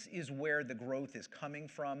 this is where the growth is coming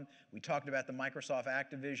from. We talked about the Microsoft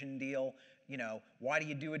Activision deal. Why do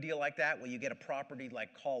you do a deal like that? Well, you get a property like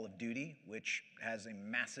Call of Duty, which has a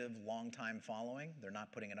massive, long-time following. They're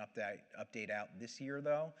not putting an update out this year,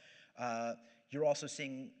 though. You're also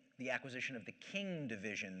seeing the acquisition of the King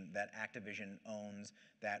division that Activision owns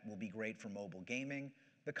that will be great for mobile gaming.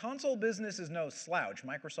 The console business is no slouch.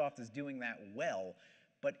 Microsoft is doing that well,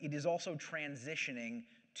 but it is also transitioning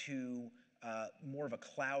to more of a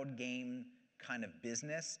cloud game kind of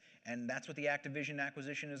business, and that's what the Activision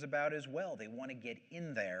acquisition is about as well. They want to get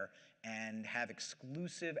in there and have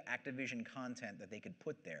exclusive Activision content that they could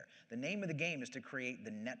put there. The name of the game is to create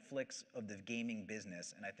the Netflix of the gaming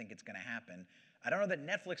business, and I think it's going to happen. I don't know that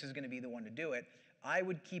Netflix is going to be the one to do it. I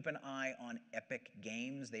would keep an eye on Epic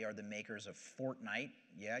Games. They are the makers of Fortnite.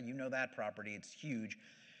 Yeah, you know that property. It's huge.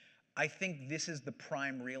 I think this is the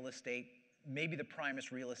prime real estate, maybe the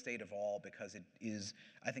primest real estate of all, because it is,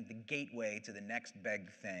 I think, the gateway to the next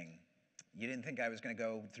big thing. You didn't think I was going to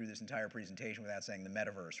go through this entire presentation without saying the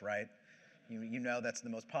metaverse, right? You know that's the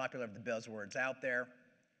most popular of the buzzwords out there.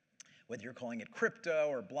 Whether you're calling it crypto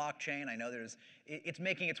or blockchain, I know it's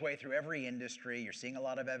making its way through every industry. You're seeing a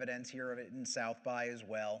lot of evidence here of it in South by as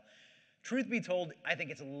well. Truth be told, I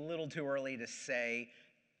think it's a little too early to say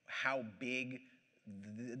how big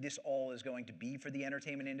this all is going to be for the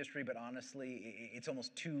entertainment industry, but honestly, it's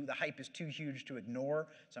almost the hype is too huge to ignore,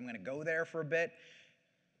 so I'm going to go there for a bit.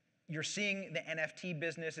 You're seeing the NFT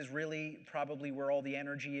business is really probably where all the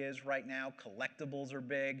energy is right now. Collectibles are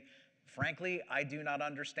big. Frankly, I do not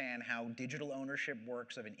understand how digital ownership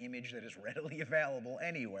works of an image that is readily available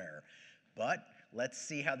anywhere. But let's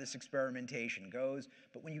see how this experimentation goes.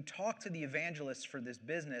 But when you talk to the evangelists for this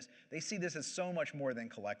business, they see this as so much more than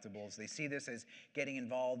collectibles. They see this as getting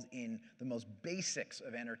involved in the most basics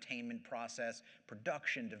of entertainment process,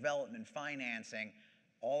 production, development, financing.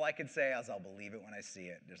 All I can say is I'll believe it when I see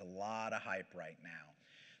it. There's a lot of hype right now.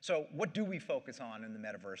 So what do we focus on in the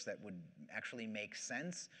metaverse that would actually make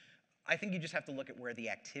sense? I think you just have to look at where the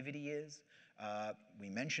activity is. We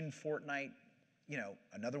mentioned Fortnite.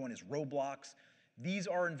 Another one is Roblox. These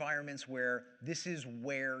are environments where this is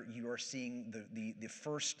where you are seeing the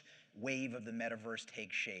first wave of the metaverse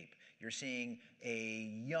take shape. You're seeing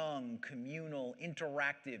a young, communal,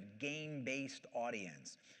 interactive, game-based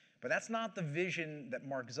audience. But that's not the vision that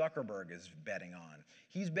Mark Zuckerberg is betting on.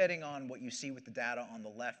 He's betting on what you see with the data on the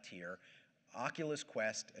left here, Oculus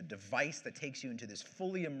Quest, a device that takes you into this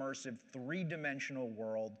fully immersive, three-dimensional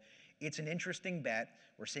world. It's an interesting bet.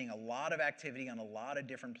 We're seeing a lot of activity on a lot of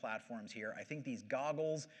different platforms here. I think these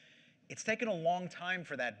goggles, it's taken a long time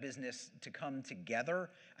for that business to come together.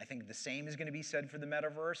 I think the same is going to be said for the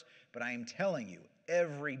metaverse, but I am telling you,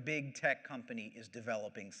 every big tech company is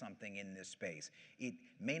developing something in this space. It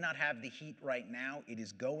may not have the heat right now. It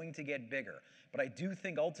is going to get bigger. But I do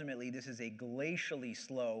think ultimately this is a glacially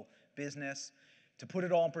slow business. To put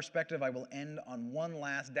it all in perspective, I will end on one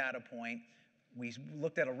last data point. We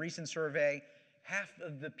looked at a recent survey. Half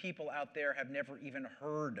of the people out there have never even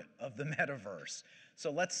heard of the metaverse. So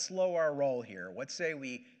let's slow our roll here. Let's say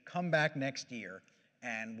we come back next year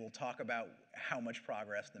and we'll talk about how much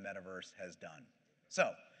progress the metaverse has done.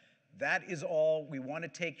 So that is all. We want to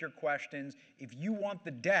take your questions. If you want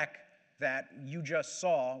the deck that you just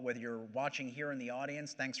saw, whether you're watching here in the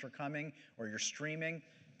audience, thanks for coming, or you're streaming,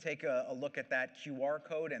 take a look at that QR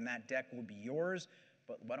code and that deck will be yours.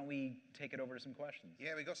 But why don't we take it over to some questions?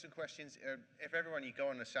 Yeah, we got some questions. If everyone, you go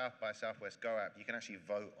on the South by Southwest Go app, you can actually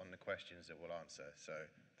vote on the questions that we'll answer. So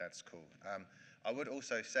that's cool. I would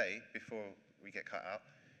also say, before we get cut out,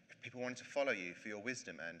 if people wanted to follow you for your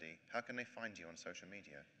wisdom, Andy, how can they find you on social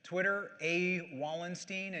media? Twitter, A.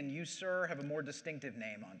 Wallenstein, and you, sir, have a more distinctive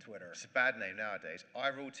name on Twitter. It's a bad name nowadays.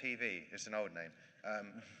 iRuleTV is an old name.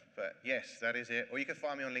 But yes, that is it. Or you can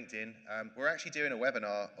find me on LinkedIn. We're actually doing a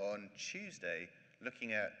webinar on Tuesday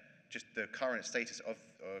looking at just the current status of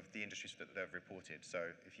the industries that they've reported. So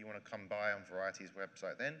if you want to come by on Variety's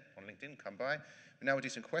website then, on LinkedIn, come by. But now we'll do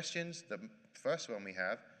some questions. The first one we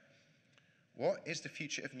have, what is the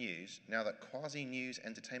future of news now that quasi-news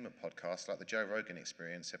entertainment podcasts like the Joe Rogan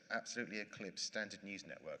Experience have absolutely eclipsed standard news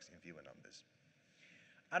networks in viewer numbers?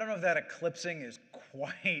 I don't know if that eclipsing is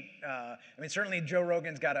quite, I mean, certainly Joe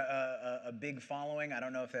Rogan's got a big following. I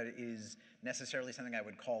don't know if that is necessarily something I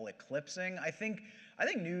would call eclipsing. I think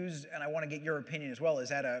news, and I want to get your opinion as well,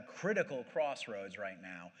 is at a critical crossroads right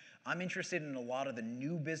now. I'm interested in a lot of the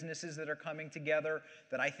new businesses that are coming together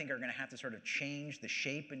that I think are going to have to sort of change the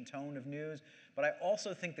shape and tone of news. But I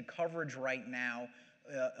also think the coverage right now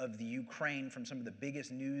of the Ukraine from some of the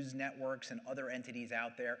biggest news networks and other entities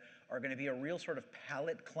out there are going to be a real sort of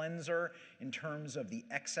palate cleanser in terms of the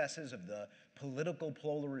excesses of the political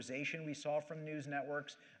polarization we saw from news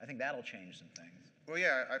networks. I think that'll change some things. Well,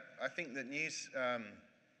 yeah, I think that news,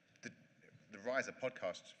 the rise of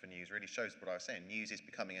podcasts for news really shows what I was saying. News is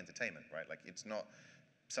becoming entertainment, right? Like, it's not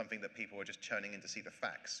something that people are just churning in to see the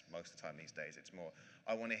facts most of the time these days. It's more,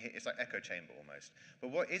 I want to hear, it's like echo chamber almost.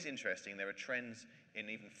 But what is interesting, there are trends in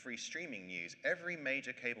even free streaming news. Every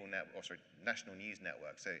major cable network, national news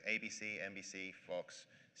network, so ABC, NBC, Fox,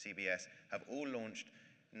 CBS, have all launched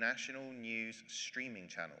national news streaming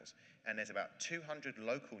channels. And there's about 200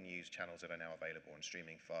 local news channels that are now available on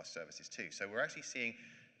streaming fast services too. So we're actually seeing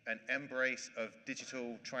an embrace of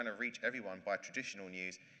digital trying to reach everyone by traditional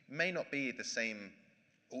news. It may not be the same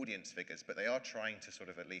audience figures, but they are trying to sort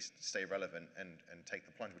of at least stay relevant and take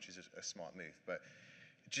the plunge, which is a smart move. But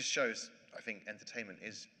it just shows, I think, entertainment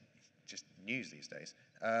is just news these days.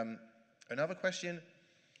 Another question,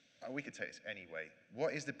 we could take this anyway.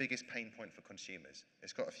 What is the biggest pain point for consumers?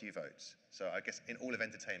 It's got a few votes. So I guess in all of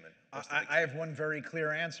entertainment, I have one very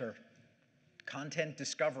clear answer. Content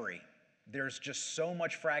discovery. There's just so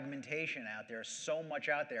much fragmentation out there, so much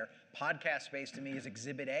out there. Podcast space to me is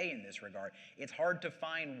exhibit A in this regard. It's hard to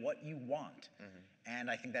find what you want. And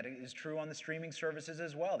I think that is true on the streaming services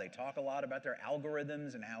as well. They talk a lot about their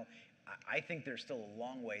algorithms and how I think there's still a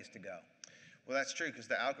long ways to go. Well, that's true, because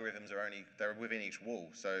the algorithms they're within each wall.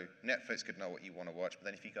 So Netflix could know what you want to watch, but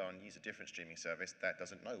then if you go and use a different streaming service, that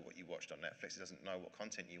doesn't know what you watched on Netflix. It doesn't know what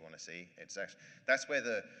content you want to see. That's where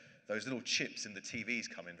those little chips in the TVs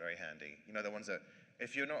come in very handy. You know, the ones that,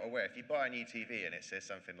 if you're not aware, if you buy a new TV and it says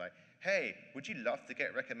something like, hey, would you love to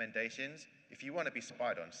get recommendations? If you want to be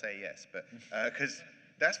spied on, say yes. But because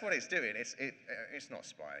that's what it's doing. It's not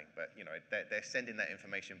spying, but you know, they're sending that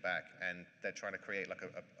information back, and they're trying to create like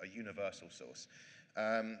a universal source.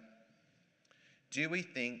 Do we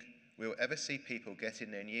think we'll ever see people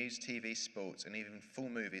getting their news, TV, sports, and even full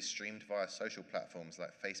movies streamed via social platforms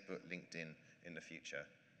like Facebook, LinkedIn in the future?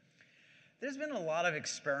 There's been a lot of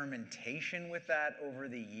experimentation with that over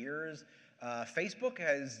the years. Facebook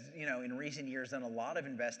has, in recent years done a lot of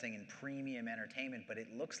investing in premium entertainment, but it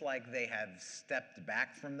looks like they have stepped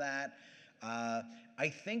back from that. I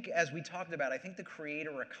think, as we talked about, I think the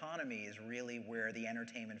creator economy is really where the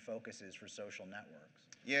entertainment focus is for social networks.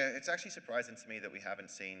 Yeah, it's actually surprising to me that we haven't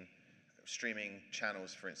seen streaming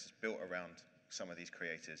channels, for instance, built around some of these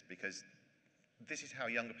creators, because this is how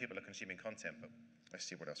younger people are consuming content. But let's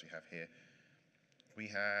see what else we have here. We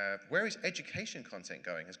have, where is education content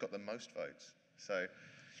going? Has got the most votes. So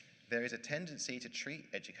there is a tendency to treat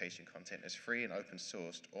education content as free and open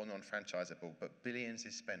sourced or non-franchisable, but billions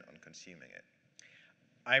is spent on consuming it.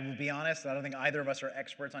 I will be honest, I don't think either of us are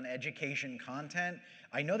experts on education content.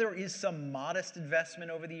 I know there is some modest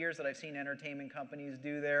investment over the years that I've seen entertainment companies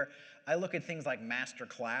do there. I look at things like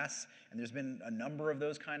Masterclass, and there's been a number of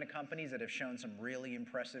those kind of companies that have shown some really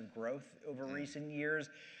impressive growth over recent years.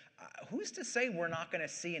 Who's to say we're not going to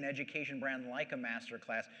see an education brand like a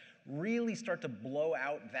Masterclass really start to blow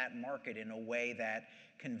out that market in a way that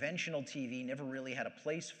conventional TV never really had a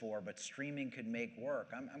place for, but streaming could make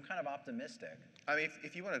work? I'm kind of optimistic. I mean,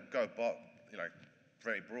 if you want to go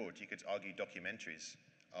very broad, you could argue documentaries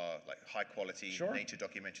are like high quality nature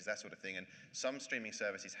documentaries, that sort of thing. And some streaming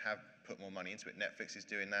services have put more money into it. Netflix is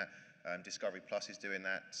doing that. Discovery Plus is doing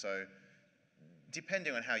that. So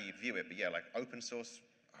depending on how you view it, but yeah, like open source,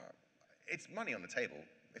 it's money on the table.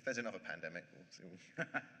 If there's another pandemic, we'll see.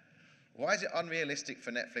 Why is it unrealistic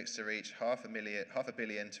for Netflix to reach half a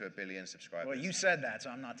billion to 1 billion subscribers? Well, you said that, so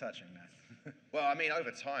I'm not touching that. Well, I mean,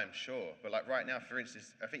 over time, sure. But like right now, for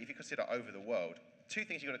instance, I think if you consider over the world, two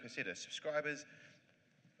things you've got to consider. Subscribers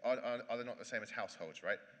are not the same as households,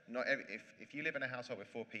 right? If you live in a household with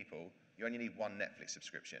 4 people, you only need 1 Netflix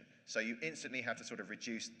subscription. So you instantly have to sort of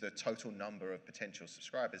reduce the total number of potential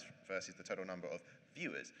subscribers versus the total number of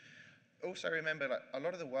viewers. Also remember, like, a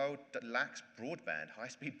lot of the world lacks broadband,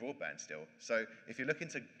 high-speed broadband still. So if you're looking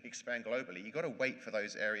to expand globally, you've got to wait for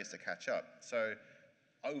those areas to catch up. So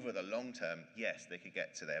over the long term, yes, they could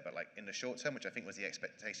get to there. But like in the short term, which I think was the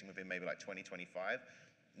expectation within maybe like 2025,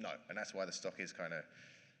 no. And that's why the stock is kind of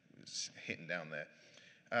hitting down there.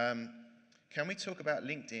 Can we talk about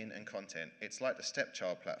LinkedIn and content? It's like the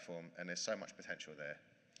stepchild platform, and there's so much potential there.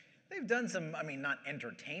 They've done some, I mean, not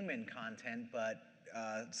entertainment content, but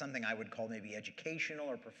something I would call maybe educational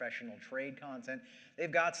or professional trade content.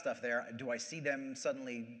 They've got stuff there. Do I see them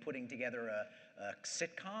suddenly putting together a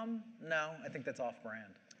sitcom? No, I think that's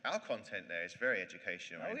off-brand. Our content there is very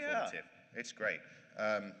educational and informative. Yeah. It's great.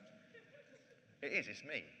 It is, it's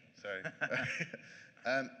me.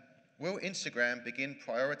 So, will Instagram begin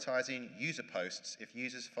prioritizing user posts if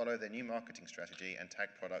users follow their new marketing strategy and tag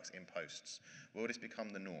products in posts? Will this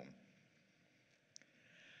become the norm?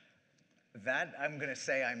 That I'm going to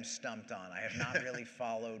say I'm stumped on. I have not really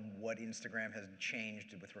followed what Instagram has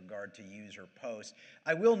changed with regard to user posts.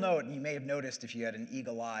 I will note, and you may have noticed if you had an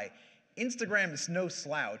eagle eye, Instagram is no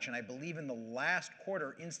slouch, and I believe in the last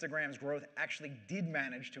quarter, Instagram's growth actually did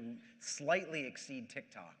manage to slightly exceed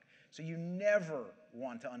TikTok. So you never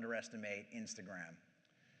want to underestimate Instagram.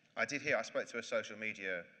 I spoke to a social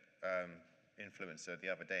media influencer the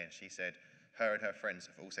other day, and she said her and her friends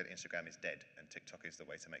have all said Instagram is dead and TikTok is the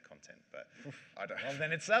way to make content. But I don't. Well,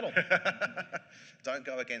 then it's settled. Don't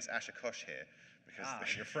go against Asha Kosh here.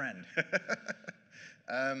 Because your friend.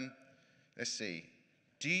 Let's see.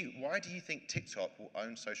 Why do you think TikTok will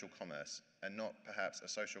own social commerce and not perhaps a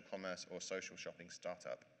social commerce or social shopping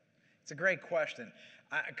startup? It's a great question.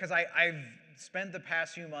 Because I've spent the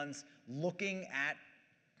past few months looking at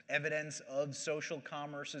evidence of social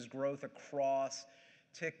commerce's growth across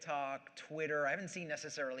TikTok, Twitter. I haven't seen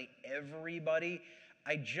necessarily everybody.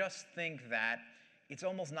 I just think that it's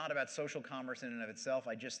almost not about social commerce in and of itself.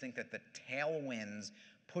 I just think that the tailwinds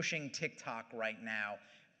pushing TikTok right now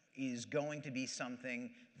is going to be something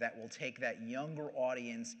that will take that younger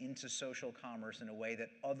audience into social commerce in a way that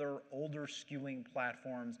other older skewing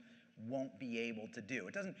platforms won't be able to do.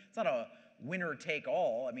 It's not a winner take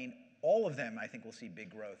all. I mean, all of them I think will see big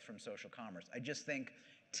growth from social commerce. I just think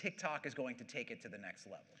TikTok is going to take it to the next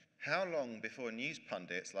level. How long before news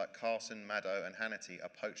pundits like Carlson, Maddow, and Hannity are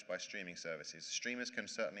poached by streaming services? Streamers can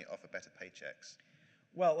certainly offer better paychecks.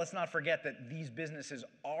 Well, let's not forget that these businesses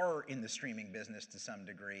are in the streaming business to some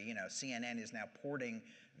degree. You know, CNN is now porting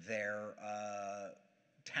their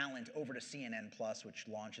talent over to CNN Plus, which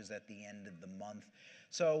launches at the end of the month.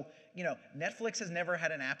 So, you know, Netflix has never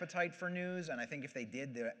had an appetite for news, and I think if they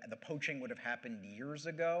did, the poaching would have happened years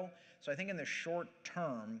ago. So I think in the short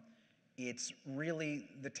term, it's really,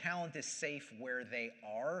 the talent is safe where they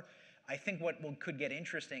are. I think what could get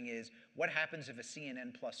interesting is what happens if a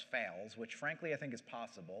CNN Plus fails, which frankly I think is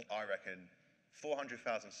possible. I reckon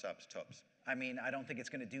 400,000 subs tops. I mean, I don't think it's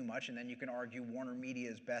going to do much, and then you can argue Warner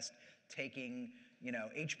Media is best taking, you know,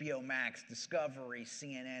 HBO Max, Discovery,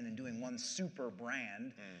 CNN, and doing one super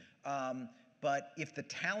brand. But if the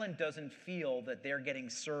talent doesn't feel that they're getting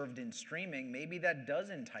served in streaming, maybe that does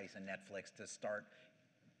entice a Netflix to start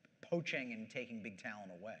poaching and taking big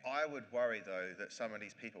talent away. I would worry, though, that some of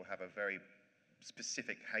these people have a very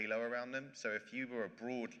specific halo around them. So if you were a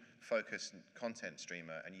broad-focused content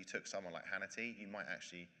streamer and you took someone like Hannity, you might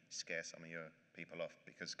actually scare some of your people off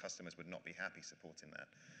because customers would not be happy supporting that.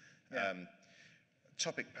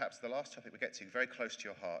 Yeah. Perhaps the last topic we get to, very close to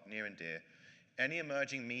your heart, near and dear. Any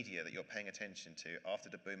emerging media that you're paying attention to after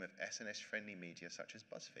the boom of SNS-friendly media such as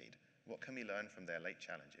BuzzFeed? What can we learn from their late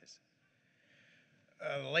challenges?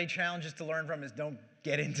 The late challenges to learn from is don't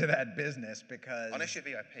get into that business because... Unless you're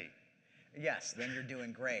VIP. Yes, then you're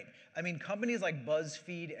doing great. I mean, companies like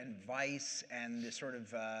BuzzFeed and Vice and the sort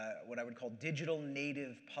of what I would call digital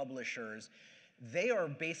native publishers, they are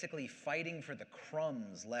basically fighting for the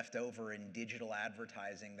crumbs left over in digital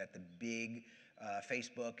advertising that the big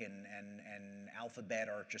Facebook and Alphabet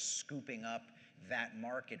are just scooping up that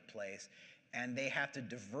marketplace. And they have to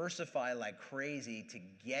diversify like crazy to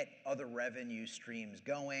get other revenue streams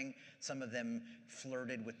going. Some of them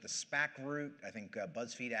flirted with the SPAC route. I think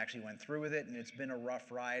BuzzFeed actually went through with it, and it's been a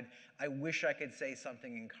rough ride. I wish I could say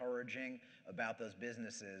something encouraging about those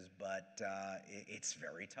businesses, but it's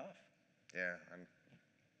very tough. Yeah, and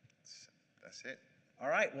that's it. All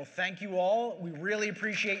right, well, thank you all. We really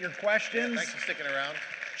appreciate your questions. Yeah, thanks for sticking around.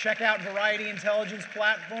 Check out Variety Intelligence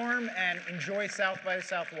Platform and enjoy South by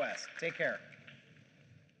Southwest. Take care.